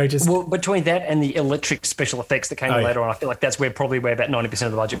just. Well, between that and the electric special effects that came later on, I feel like that's probably where about 90%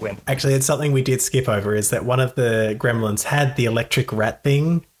 of the budget went. Actually, it's something we did skip over, is that one of the Gremlins had the electric rat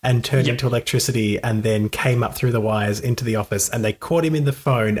thing and turned into electricity and then came up through the wires into the office, and they caught him in the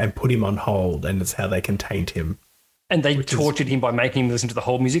phone and put him on hold, and it's how they contained him. And they tortured him by making him listen to the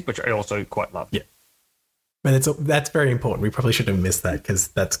hold music, which I also quite love. Yeah. And that's very important. We probably should have missed that, because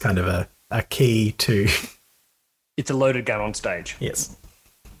that's kind of a key to... It's a loaded gun on stage. Yes,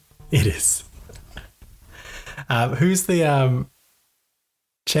 it is. Who's the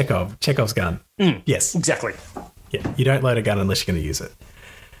Chekhov's gun? Yes. Exactly. Yeah, you don't load a gun unless you're going to use it.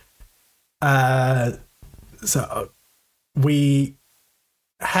 So we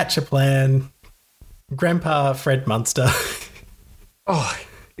hatch a plan. Grandpa Fred Munster. Oh,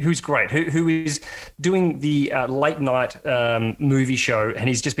 who's great. Who is doing the late night movie show, and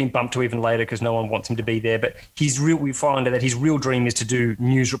he's just been bumped to even later because no one wants him to be there. But we find that his real dream is to do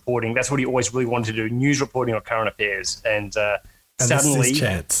news reporting. That's what he always really wanted to do, news reporting on current affairs. And suddenly, this is his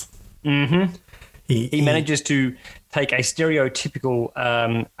chance. Mm-hmm. He manages to take a stereotypical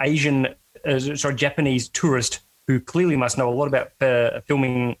Japanese tourist who clearly must know a lot about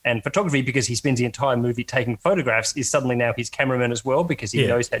filming and photography, because he spends the entire movie taking photographs, is suddenly now his cameraman as well, because he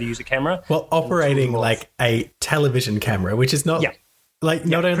knows how to use a camera. Well, operating like a television camera, which is not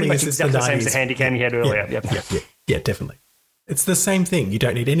not only is this exactly the same as the handy cam he had earlier. Yeah, definitely. It's the same thing. You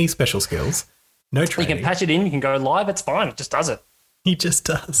don't need any special skills. No training. You can patch it in. You can go live. It's fine. It just does it. He just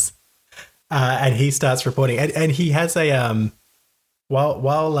does. And he starts reporting. And he has a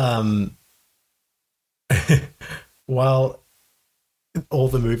while all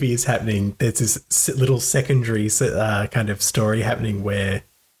the movie is happening, there's this little secondary kind of story happening where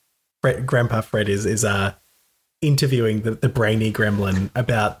Grandpa Fred is interviewing the brainy gremlin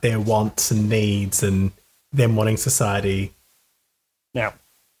about their wants and needs and them wanting society. Now,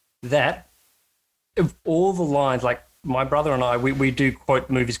 that, of all the lines, like my brother and I, we do quote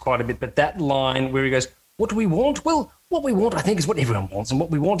movies quite a bit, but that line where he goes, what do we want? Well, what we want, I think, is what everyone wants, and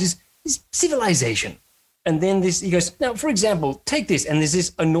what we want is civilization. And then he goes, now, for example, take this. And there's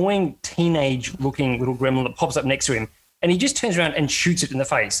this annoying teenage-looking little gremlin that pops up next to him, and he just turns around and shoots it in the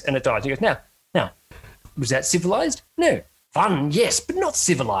face, and it dies. He goes, now, was that civilized? No. Fun, yes, but not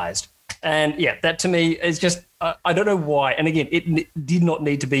civilized. And, yeah, that to me is just, I don't know why. And, again, it did not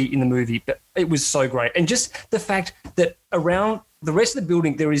need to be in the movie, but it was so great. And just the fact that around the rest of the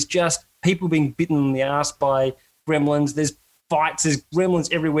building, there is just people being bitten in the ass by gremlins. There's fights. There's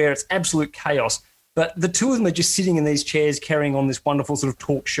gremlins everywhere. It's absolute chaos. But the two of them are just sitting in these chairs carrying on this wonderful sort of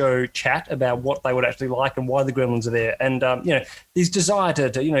talk show chat about what they would actually like and why the gremlins are there. And, this desire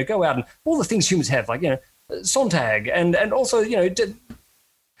to go out and all the things humans have, like, Sontag and also,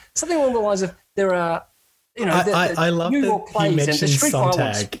 something along the lines of there are, I love New that York he plays and the mentioned street Sontag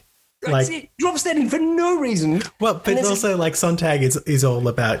violence. Like, it drops that in for no reason. well, but also like Sontag is all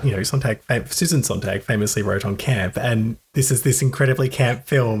about, Sontag, Susan Sontag famously wrote on camp, and this is this incredibly camp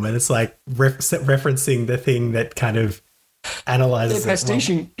film, and it's like referencing the thing that kind of analyzes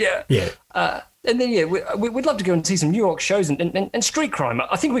pastiching. Yeah. And then, we'd love to go and see some New York shows and street crime.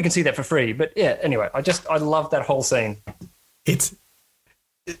 I think we can see that for free. But yeah, anyway, I love that whole scene. It's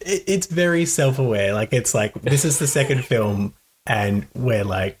very self-aware. Like, it's like, this is the second film, and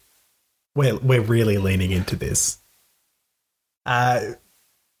we're really leaning into this. They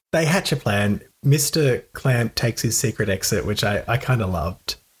hatch a plan. Mr. Clamp takes his secret exit, which I kind of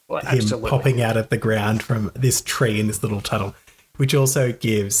loved. Well, him absolutely. popping out of the ground from this tree in this little tunnel, which also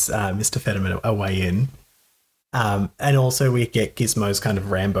gives Mr. Fetterman a way in. And also we get Gizmo's kind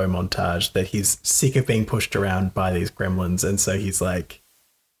of Rambo montage that he's sick of being pushed around by these gremlins, and so he's like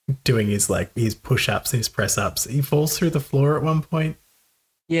doing his push-ups and his press-ups. He falls through the floor at one point.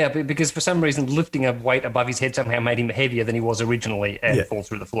 Yeah, because for some reason lifting a weight above his head somehow made him heavier than he was originally and fall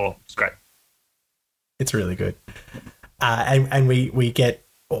through the floor. It's great. It's really good. And we get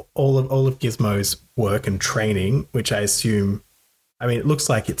all of Gizmo's work and training, which I assume, I mean, it looks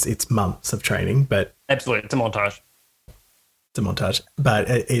like it's months of training, but absolutely, it's a montage. It's a montage, but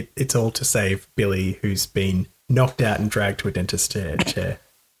it's all to save Billy, who's been knocked out and dragged to a dentist chair.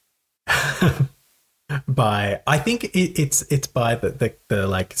 By, I think it's by the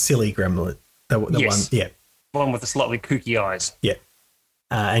like silly gremlin, the yes. one, yeah, one with the slightly kooky eyes. Yeah,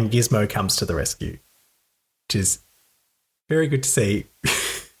 and Gizmo comes to the rescue, which is very good to see.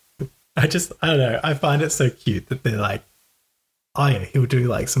 I don't know. I find it so cute that they're like, oh yeah, he'll do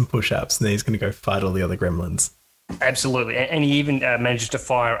like some push-ups and then he's going to go fight all the other gremlins. Absolutely. And he even manages to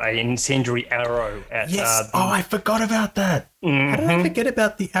fire an incendiary arrow at... Yes. I forgot about that. How did I forget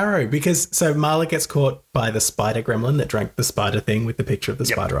about the arrow? Because, so Marla gets caught by the spider gremlin that drank the spider thing with the picture of the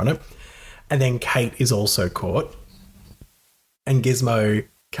spider on it. And then Kate is also caught. And Gizmo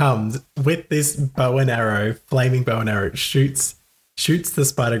comes with this bow and arrow, flaming bow and arrow, shoots the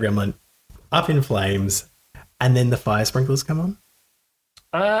spider gremlin up in flames, and then the fire sprinklers come on.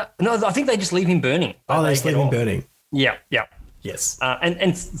 No, I think they just leave him burning. They just leave him burning. Yeah. Yes.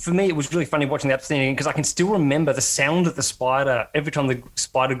 And for me, it was really funny watching that scene because I can still remember the sound of the spider. Every time the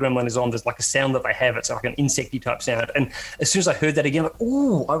spider gremlin is on, there's like a sound that they have. It's like an insecty type sound. And as soon as I heard that again, like,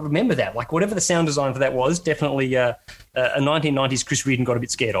 ooh, I remember that. Like whatever the sound design for that was, definitely a 1990s Chris Reardon got a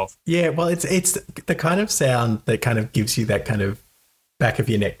bit scared of. Yeah, well, it's the kind of sound that kind of gives you that kind of back of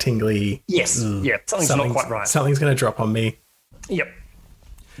your neck tingly. Yes. Yeah. Something's not quite right. Something's going to drop on me. Yep.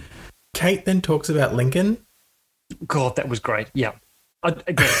 Kate then talks about Lincoln. God, that was great. Yeah.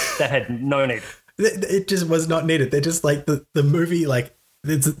 Again, that had no need. It just was not needed. They're just like the movie, like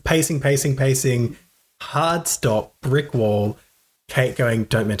it's pacing, hard stop, brick wall. Kate going,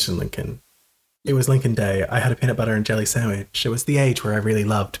 don't mention Lincoln. It was Lincoln Day. I had a peanut butter and jelly sandwich. It was the age where I really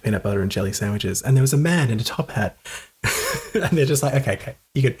loved peanut butter and jelly sandwiches. And there was a man in a top hat. And they're just like, okay,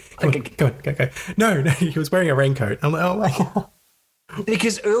 you could go. No, he was wearing a raincoat. I'm like, oh my God.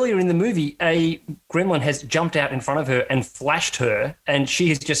 Because earlier in the movie, a gremlin has jumped out in front of her and flashed her, and she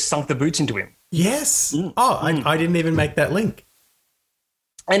has just sunk the boots into him. Yes. I didn't even make that link.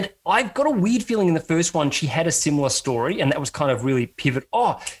 And I've got a weird feeling in the first one, she had a similar story, and that was kind of really pivot.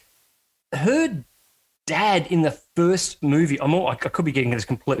 Her dad in the first movie, I could be getting this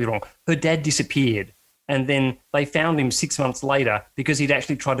completely wrong. Her dad disappeared. And then they found him 6 months later because he'd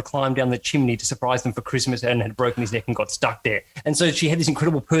actually tried to climb down the chimney to surprise them for Christmas and had broken his neck and got stuck there. And so she had this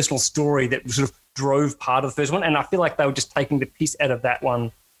incredible personal story that sort of drove part of the first one. And I feel like they were just taking the piss out of that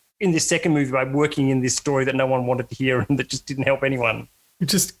one in this second movie by working in this story that no one wanted to hear and that just didn't help anyone.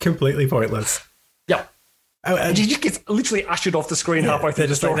 Just completely pointless. Yeah. And she just gets literally ushered off the screen halfway through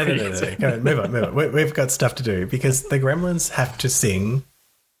the story. Like, no. Move on. We've got stuff to do because the Gremlins have to sing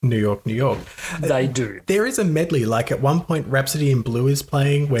New York, New York. They do. There is a medley. Like at one point, Rhapsody in Blue is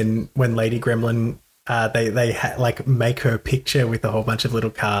playing when Lady Gremlin, they make her picture with a whole bunch of little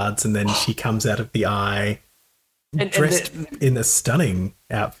cards, and then she comes out of the eye, dressed in a stunning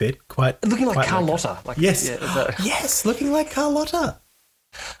outfit, looking like Carlotta. Yes, looking like Carlotta.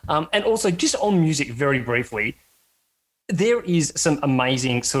 And also, just on music, very briefly, there is some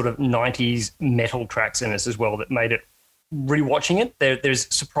amazing sort of 90s metal tracks in this as well that made it. Rewatching it, there's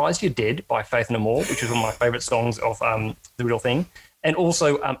Surprised You're Dead by Faith No More, which is one of my favourite songs of The Real Thing, and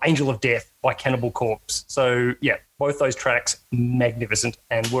also Angel of Death by Cannibal Corpse. So, yeah, both those tracks, magnificent,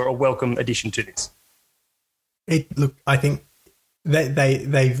 and were a welcome addition to this. I think that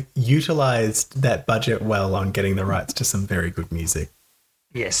they've utilised that budget well on getting the rights to some very good music.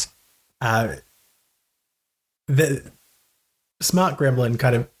 Yes. Smart Gremlin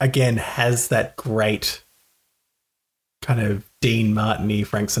kind of, again, has that great kind of Dean Martin-y,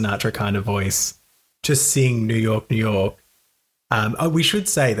 Frank Sinatra kind of voice. Just sing New York, New York. We should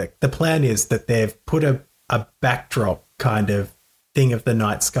say that the plan is that they've put a backdrop kind of thing of the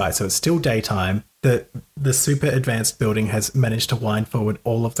night sky. So it's still daytime. The super advanced building has managed to wind forward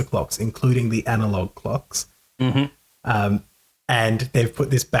all of the clocks, including the analog clocks. Mm-hmm. And they've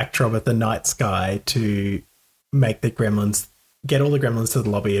put this backdrop of the night sky to make the gremlins, get all the gremlins to the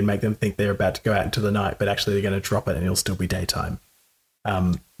lobby and make them think they're about to go out into the night, but actually they're going to drop it and it'll still be daytime.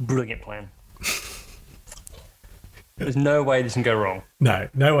 Brilliant plan. There's no way this can go wrong.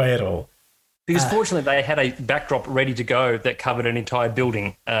 No way at all. Because fortunately, they had a backdrop ready to go that covered an entire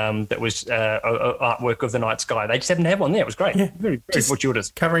building that was artwork of the night sky. They just happened to have one there. It was great. Yeah, very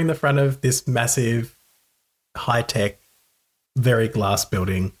fortuitous. Covering the front of this massive, high-tech, very glass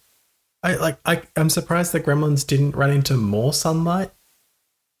building. I'm surprised the gremlins didn't run into more sunlight.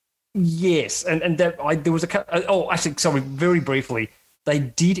 Yes, and there was very briefly, they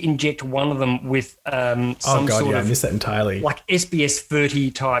did inject one of them with some sort of, I missed that entirely. Like SBS 30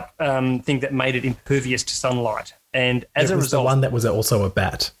 type thing that made it impervious to sunlight. And as a result, the one that was also a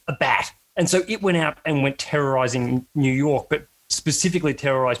bat. A bat. And so it went out and went terrorizing New York, but specifically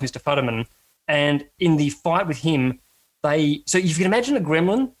terrorized Mr. Futterman. And in the fight with him, so if you can imagine a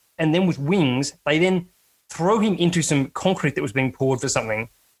gremlin, and then with wings, they then throw him into some concrete that was being poured for something.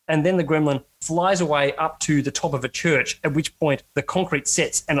 And then the gremlin flies away up to the top of a church, at which point the concrete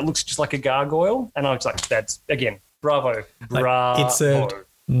sets and it looks just like a gargoyle. And I was like, that's, again, bravo. It served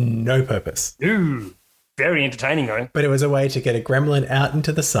no purpose. Ooh, very entertaining, though. But it was a way to get a gremlin out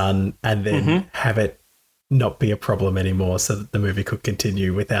into the sun and then have it not be a problem anymore so that the movie could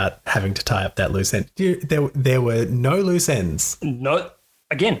continue without having to tie up that loose end. There were no loose ends. No.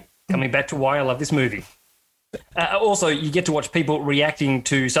 Again, coming back to why I love this movie. Also, you get to watch people reacting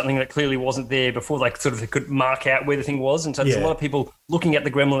to something that clearly wasn't there before they sort of could mark out where the thing was. And so there's a lot of people looking at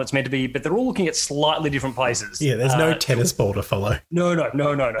the gremlin it's meant to be, but they're all looking at slightly different places. Yeah, there's no tennis ball to follow. No.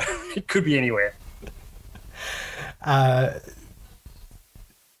 It could be anywhere.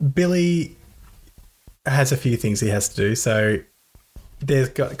 Billy has a few things he has to do. So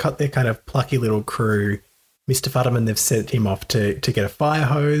they've got their kind of plucky little crew. Mr. Futterman, they've sent him off to get a fire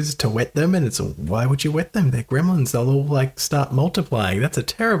hose to wet them. And it's, why would you wet them? They're gremlins. They'll all start multiplying. That's a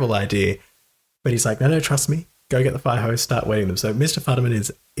terrible idea. But he's like, no, trust me. Go get the fire hose, start wetting them. So Mr.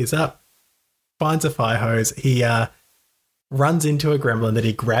 Futterman is up, finds a fire hose. He runs into a gremlin that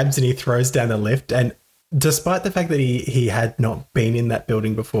he grabs and he throws down the lift. And despite the fact that he had not been in that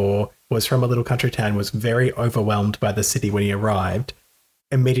building before, was from a little country town, was very overwhelmed by the city when he arrived,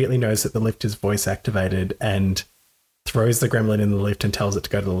 immediately knows that the lift is voice activated and throws the gremlin in the lift and tells it to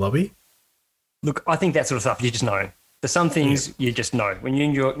go to the lobby. Look, I think that sort of stuff, you just know. There's some things you just know. When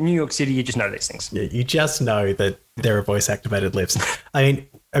you're in New York City, you just know these things. Yeah, you just know that there are voice activated lifts. I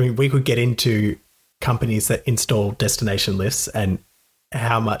mean, we could get into companies that install destination lifts and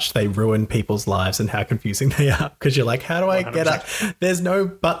how much they ruin people's lives and how confusing they are, because you're like, how do I 100%. Get up? There's no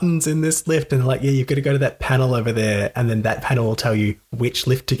buttons in this lift. And like, yeah, you've got to go to that panel over there. And then that panel will tell you which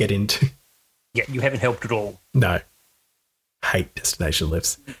lift to get into. Yeah, you haven't helped at all. No. Hate destination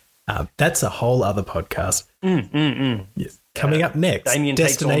lifts. That's a whole other podcast. Yes. Coming up next, Damien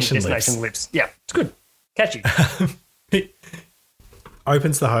destination lifts. Yeah, it's good. Catchy. He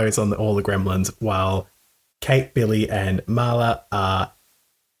opens the hose on all the gremlins while Kate, Billy, and Marla are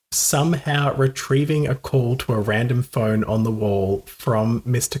somehow retrieving a call to a random phone on the wall from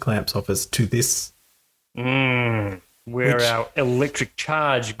Mr. Clamp's office to this. Where our electric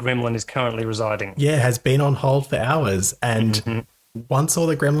charge gremlin is currently residing. Yeah, has been on hold for hours. And once all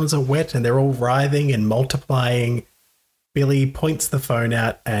the gremlins are wet and they're all writhing and multiplying, Billy points the phone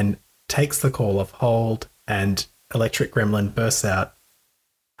out and takes the call off hold, and electric gremlin bursts out.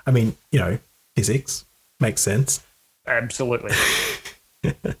 I mean, physics makes sense. Absolutely.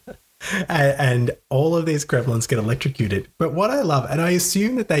 And all of these gremlins get electrocuted. But what I love, and I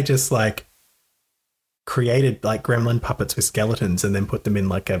assume that they just created gremlin puppets with skeletons and then put them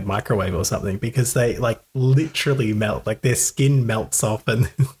in a microwave or something, because they literally melt. Their skin melts off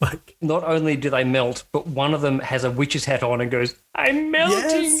and Not only do they melt, but one of them has a witch's hat on and goes, I'm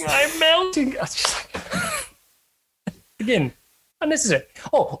melting, yes! I'm melting. It's just again, unnecessary.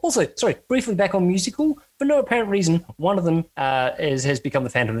 Oh, also, sorry, briefly back on musical. For no apparent reason, one of them has become the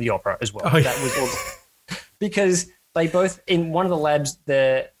Phantom of the Opera as well. Oh, that was also, because they both, in one of the labs,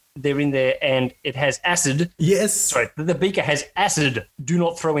 they're in there and it has acid. Yes. Sorry, the beaker has acid. Do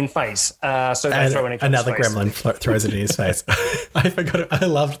not throw in face. So they throw in each other's another face. gremlin throws it in his face. I forgot it. I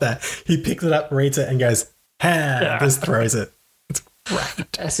loved that. He picks it up, reads it, and goes, just throws it.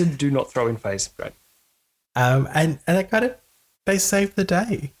 great. Acid do not throw in face. Great. And they saved the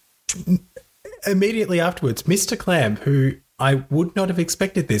day. Immediately afterwards, Mr. Clam, who I would not have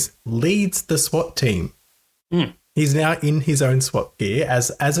expected this, leads the SWAT team. He's now in his own SWAT gear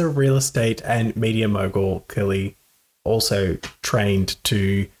as a real estate and media mogul, clearly also trained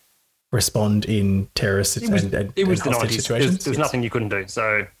to respond in terrorist and hostage situations. There was nothing you couldn't do.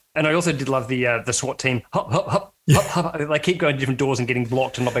 So, and I also did love the SWAT team. Hop, hop, hop, hop, hop. They keep going to different doors and getting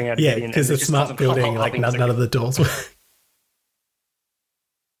blocked and not being able to get in. Yeah, because it's a smart building. Like none of the doors work.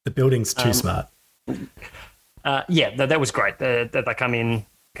 The building's too smart. That was great. They come in,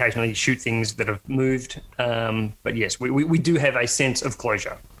 occasionally shoot things that have moved. But yes, we do have a sense of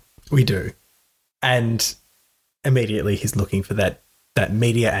closure. We do. And immediately he's looking for that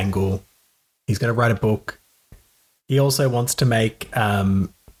media angle. He's going to write a book. He also wants to make the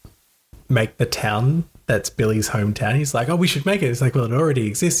town that's Billy's hometown. He's like, oh, we should make it. It's like, well, it already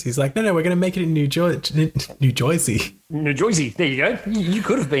exists. He's like, no, we're going to make it in New Jersey. New Jersey. There you go. You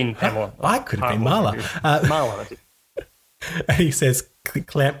could have been Pamela. I could have been Marla. Marla. And he says,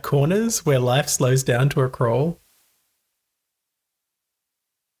 clamp corners where life slows down to a crawl.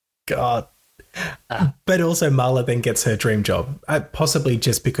 God. But also Marla then gets her dream job, possibly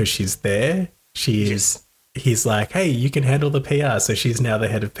just because she's there. He's like, hey, you can handle the PR. So she's now the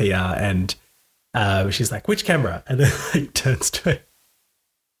head of PR, and she's like, which camera? And then he turns to it.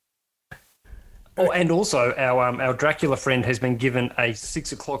 Oh, and also our Dracula friend has been given a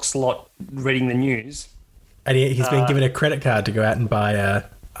 6 o'clock slot reading the news. And he's been given a credit card to go out and buy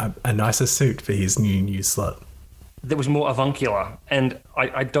a nicer suit for his new news slot. That was more avuncular. And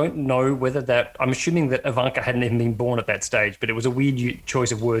I don't know whether that... I'm assuming that Ivanka hadn't even been born at that stage, but it was a weird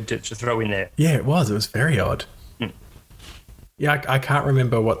choice of word to throw in there. Yeah, it was. It was very odd. Yeah, I can't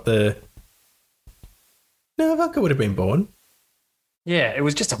remember what the... No, Ivanka would have been born. Yeah, it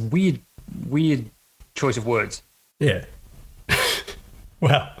was just a weird choice of words. Yeah.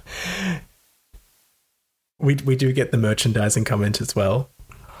 Well, we do get the merchandising comment as well.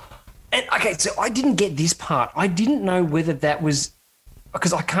 And okay, so I didn't get this part. I didn't know whether that was,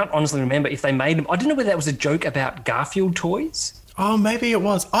 because I can't honestly remember if they made them. I didn't know whether that was a joke about Garfield toys. Oh, maybe it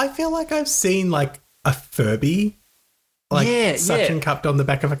was. I feel like I've seen like a Furby, suction cupped on the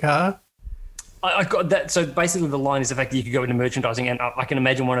back of a car. I got that. So basically, the line is the fact that you could go into merchandising, and I can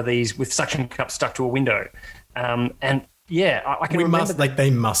imagine one of these with suction cups stuck to a window. And yeah, I can remember. They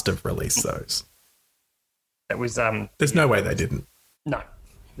must have released those. That was. There's no way they didn't. No.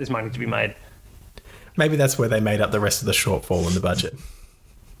 There's money to be made. Maybe that's where they made up the rest of the shortfall in the budget.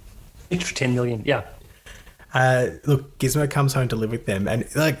 Extra 10 million, yeah. Look, Gizmo comes home to live with them, and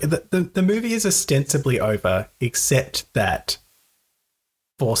like the movie is ostensibly over, except that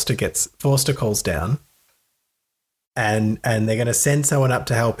Forster calls down, and they're going to send someone up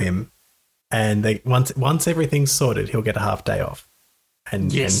to help him, and once everything's sorted, he'll get a half day off,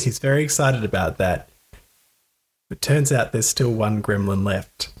 and he's very excited about that. It turns out there's still one gremlin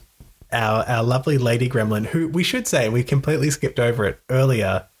left. Our lovely lady gremlin, who we should say, we completely skipped over it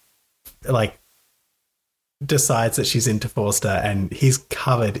earlier, like, decides that she's into Forster, and he's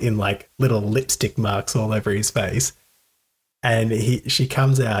covered in like little lipstick marks all over his face. And she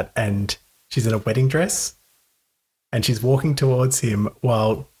comes out and she's in a wedding dress, and she's walking towards him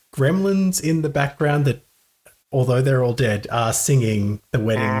while gremlins in the background, that, although they're all dead, are singing the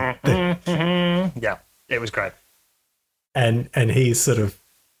wedding. Yeah, it was great. And he's sort of,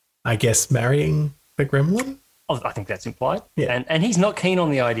 I guess, marrying the gremlin? Oh, I think that's implied. Yeah. And he's not keen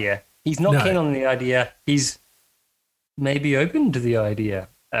on the idea. He's maybe open to the idea.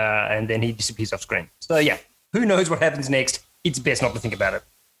 And then he disappears off screen. So, yeah, who knows what happens next? It's best not to think about it.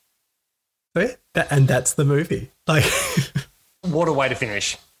 So, yeah, and that's the movie. Like, what a way to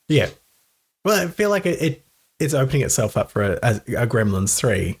finish. Yeah. Well, I feel like it's opening itself up for a Gremlins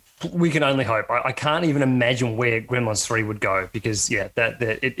 3. We can only hope. I can't even imagine where Gremlins 3 would go, because, yeah,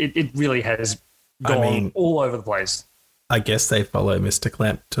 it really has gone all over the place. I guess they follow Mr.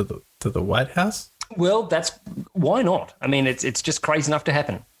 Clamp to the White House. Well, why not? I mean, it's just crazy enough to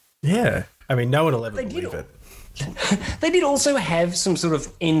happen. Yeah. I mean, no one will ever believe it. They did also have some sort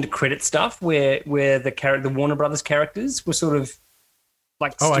of end credit stuff where the Warner Brothers characters were sort of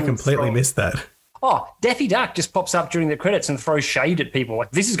like. Oh, I completely missed that. Oh, Daffy Duck just pops up during the credits and throws shade at people. Like,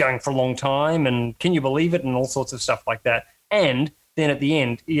 this is going for a long time, and can you believe it, and all sorts of stuff like that. And then at the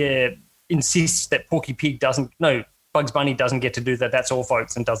end, insists that Bugs Bunny doesn't get to do that. That's all,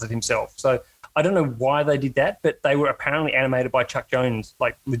 folks, and does it himself. So I don't know why they did that, but they were apparently animated by Chuck Jones,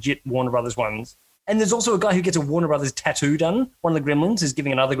 like legit Warner Brothers ones. And there's also a guy who gets a Warner Brothers tattoo done. One of the gremlins is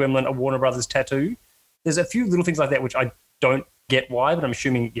giving another gremlin a Warner Brothers tattoo. There's a few little things like that which I don't get why, but I'm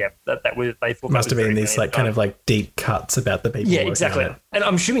assuming, that was, they thought must that have been these like kind of like deep cuts about the people. Yeah, exactly. And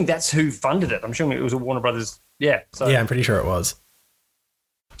I'm assuming that's who funded it. I'm assuming it was a Warner Brothers. Yeah. So, yeah, I'm pretty sure it was.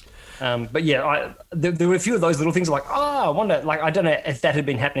 But yeah, there were a few of those little things like, I wonder, like, I don't know if that had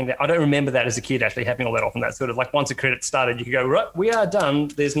been happening. I don't remember that as a kid actually happening all that often. That sort of like once the credits started, you could go, right, we are done.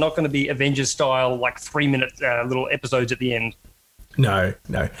 There's not going to be Avengers style, like 3-minute little episodes at the end. No.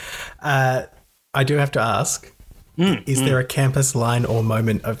 I do have to ask, is there a campus line or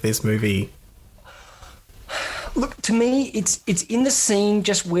moment of this movie? Look, to me, it's in the scene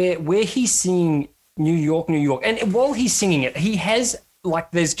just where he's singing New York. And while he's singing it, he has, like,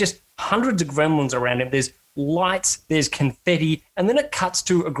 there's just hundreds of gremlins around him. There's lights, there's confetti, and then it cuts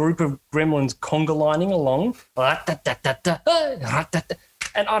to a group of gremlins conga lining along. And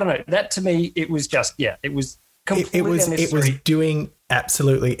I don't know, that to me, it was just, it was completely unnecessary. It was doing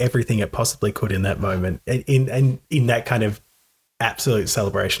absolutely everything it possibly could in that moment, in that kind of absolute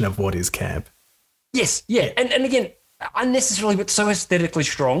celebration of what is camp. Yes, yeah. And again, unnecessarily, but so aesthetically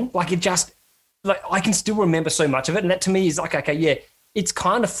strong. Like, it just, like, I can still remember so much of it. And that to me is like, okay, yeah, it's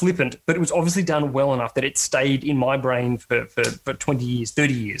kind of flippant, but it was obviously done well enough that it stayed in my brain for 20 years,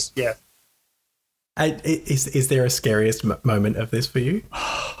 30 years. Yeah. Is there a scariest moment of this for you?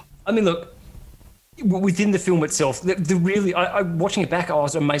 I mean, look, within the film itself, the really, I watching it back, I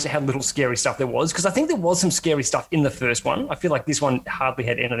was amazed at how little scary stuff there was, because I think there was some scary stuff in the first one. I feel like this one hardly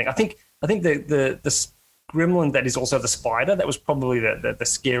had anything. I think the gremlin that is also the spider, that was probably the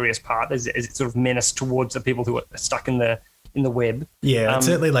scariest part, as it sort of menaced towards the people who are stuck in the web. Yeah,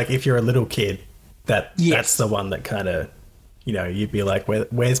 certainly, like, if you're a little kid, that's the one that kind of, you'd be like,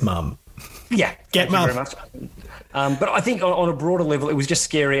 where's mum? Yeah, get mum. Very much. But I think on a broader level, it was just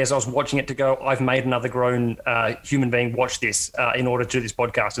scary as I was watching it to go, I've made another grown human being watch this in order to do this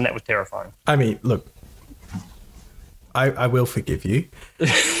podcast, and that was terrifying. I mean, look, I will forgive you.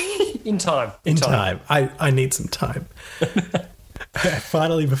 In time. I need some time.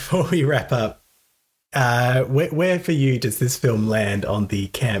 Finally, before we wrap up, where for you does this film land on the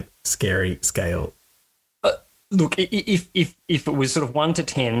camp scary scale? Look, if it was sort of 1 to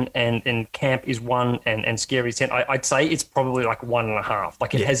 10 and camp is 1 and scary is 10, I'd say it's probably like 1.5.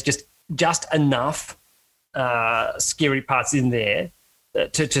 Like, it has just enough scary parts in there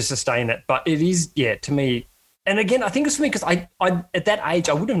to sustain it. But it is, to me, and again, I think it's for me because I at that age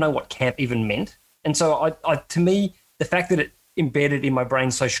I wouldn't know what camp even meant, and so I to me, the fact that it embedded in my brain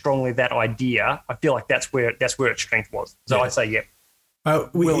so strongly that idea, I feel like that's where its strength was. So I'd say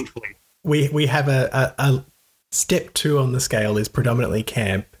we have a step 2 on the scale is predominantly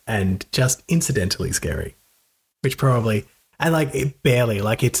camp and just incidentally scary, which probably, and like it barely,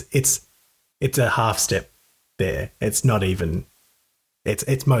 like it's a half step there. It's not even.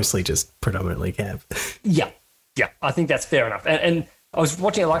 It's mostly just predominantly camp. Yeah, I think that's fair enough. And I was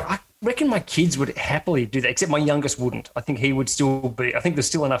watching it, like, I reckon my kids would happily do that, except my youngest wouldn't. I think he would still be. I think there's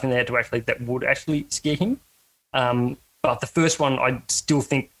still enough in there that would actually scare him. But the first one, I still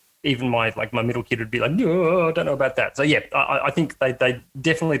think even my middle kid would be like, no, I don't know about that. So yeah, I think they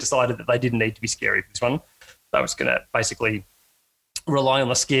definitely decided that they didn't need to be scary for this one. They was going to basically rely on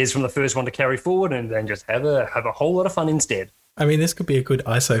the scares from the first one to carry forward, and then just have a whole lot of fun instead. I mean, this could be a good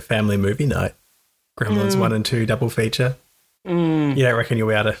ISO family movie night. Gremlins 1 and 2 double feature. You don't reckon you'll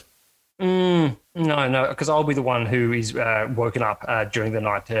be able to? No, because I'll be the one who is woken up during the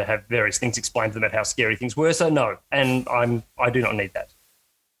night to have various things explained to them about how scary things were. So no, and I do not need that.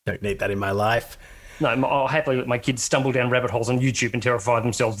 Don't need that in my life. No, I'll happily let my kids stumble down rabbit holes on YouTube and terrify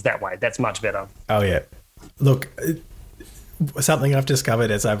themselves that way. That's much better. Oh yeah, look, something I've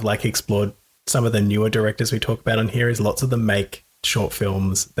discovered as I've explored some of the newer directors we talk about on here is lots of them make short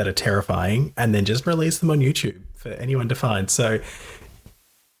films that are terrifying and then just release them on YouTube for anyone to find. So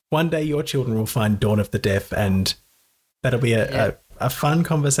one day your children will find Dawn of the Deaf, and that'll be a fun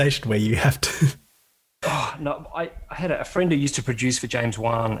conversation where you have to. Oh, no, I had a friend who used to produce for James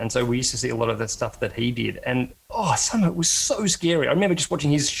Wan, and so we used to see a lot of the stuff that he did, and some of it was so scary. I remember just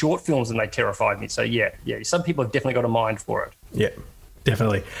watching his short films and they terrified me. So yeah, some people have definitely got a mind for it. Yeah,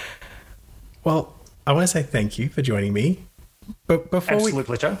 definitely. Well, I want to say thank you for joining me. But before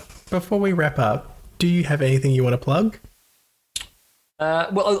we wrap up, do you have anything you want to plug?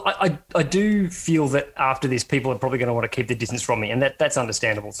 Well, I do feel that after this, people are probably going to want to keep the distance from me, and that's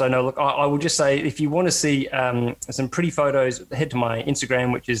understandable. So, no, look, I will just say, if you want to see some pretty photos, head to my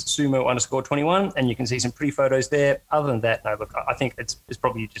Instagram, which is sumo_21, and you can see some pretty photos there. Other than that, no, look, I think it's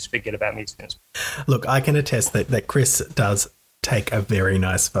probably just forget about me. Look, I can attest that Chris does take a very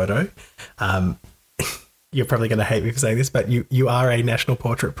nice photo. You're probably going to hate me for saying this, but you are a National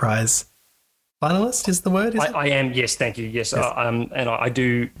Portrait Prize finalist is the word, is it? I am, yes, thank you, yes. And I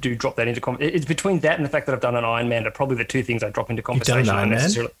do drop that into conversation. It's between that and the fact that I've done an Ironman are probably the two things I drop into conversation. You've done an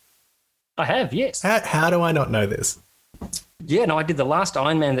Ironman? I have, yes. How do I not know this? Yeah, no, I did the last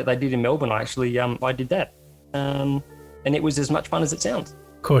Ironman that they did in Melbourne. I did that. And it was as much fun as it sounds.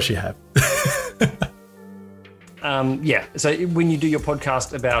 Of course you have. Yeah, so when you do your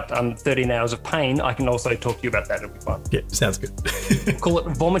podcast about 13 hours of pain, I can also talk to you about that. It'll be fun. Yeah, sounds good. Call it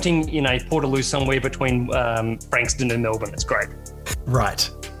vomiting in a portaloo somewhere between Frankston and Melbourne. It's great. Right.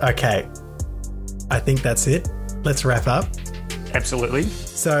 Okay. I think that's it. Let's wrap up. Absolutely.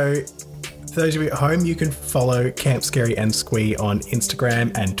 So, for those of you at home, you can follow Camp Scary and Squee on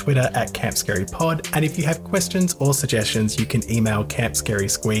Instagram and Twitter at Camp Scary Pod. And if you have questions or suggestions, you can email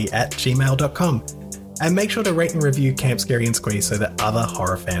campscarysquee@gmail.com. And make sure to rate and review Camp Scary and Squee so that other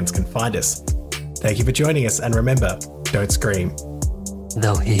horror fans can find us. Thank you for joining us, and remember, don't scream.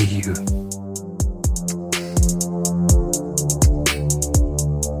 They'll hear you.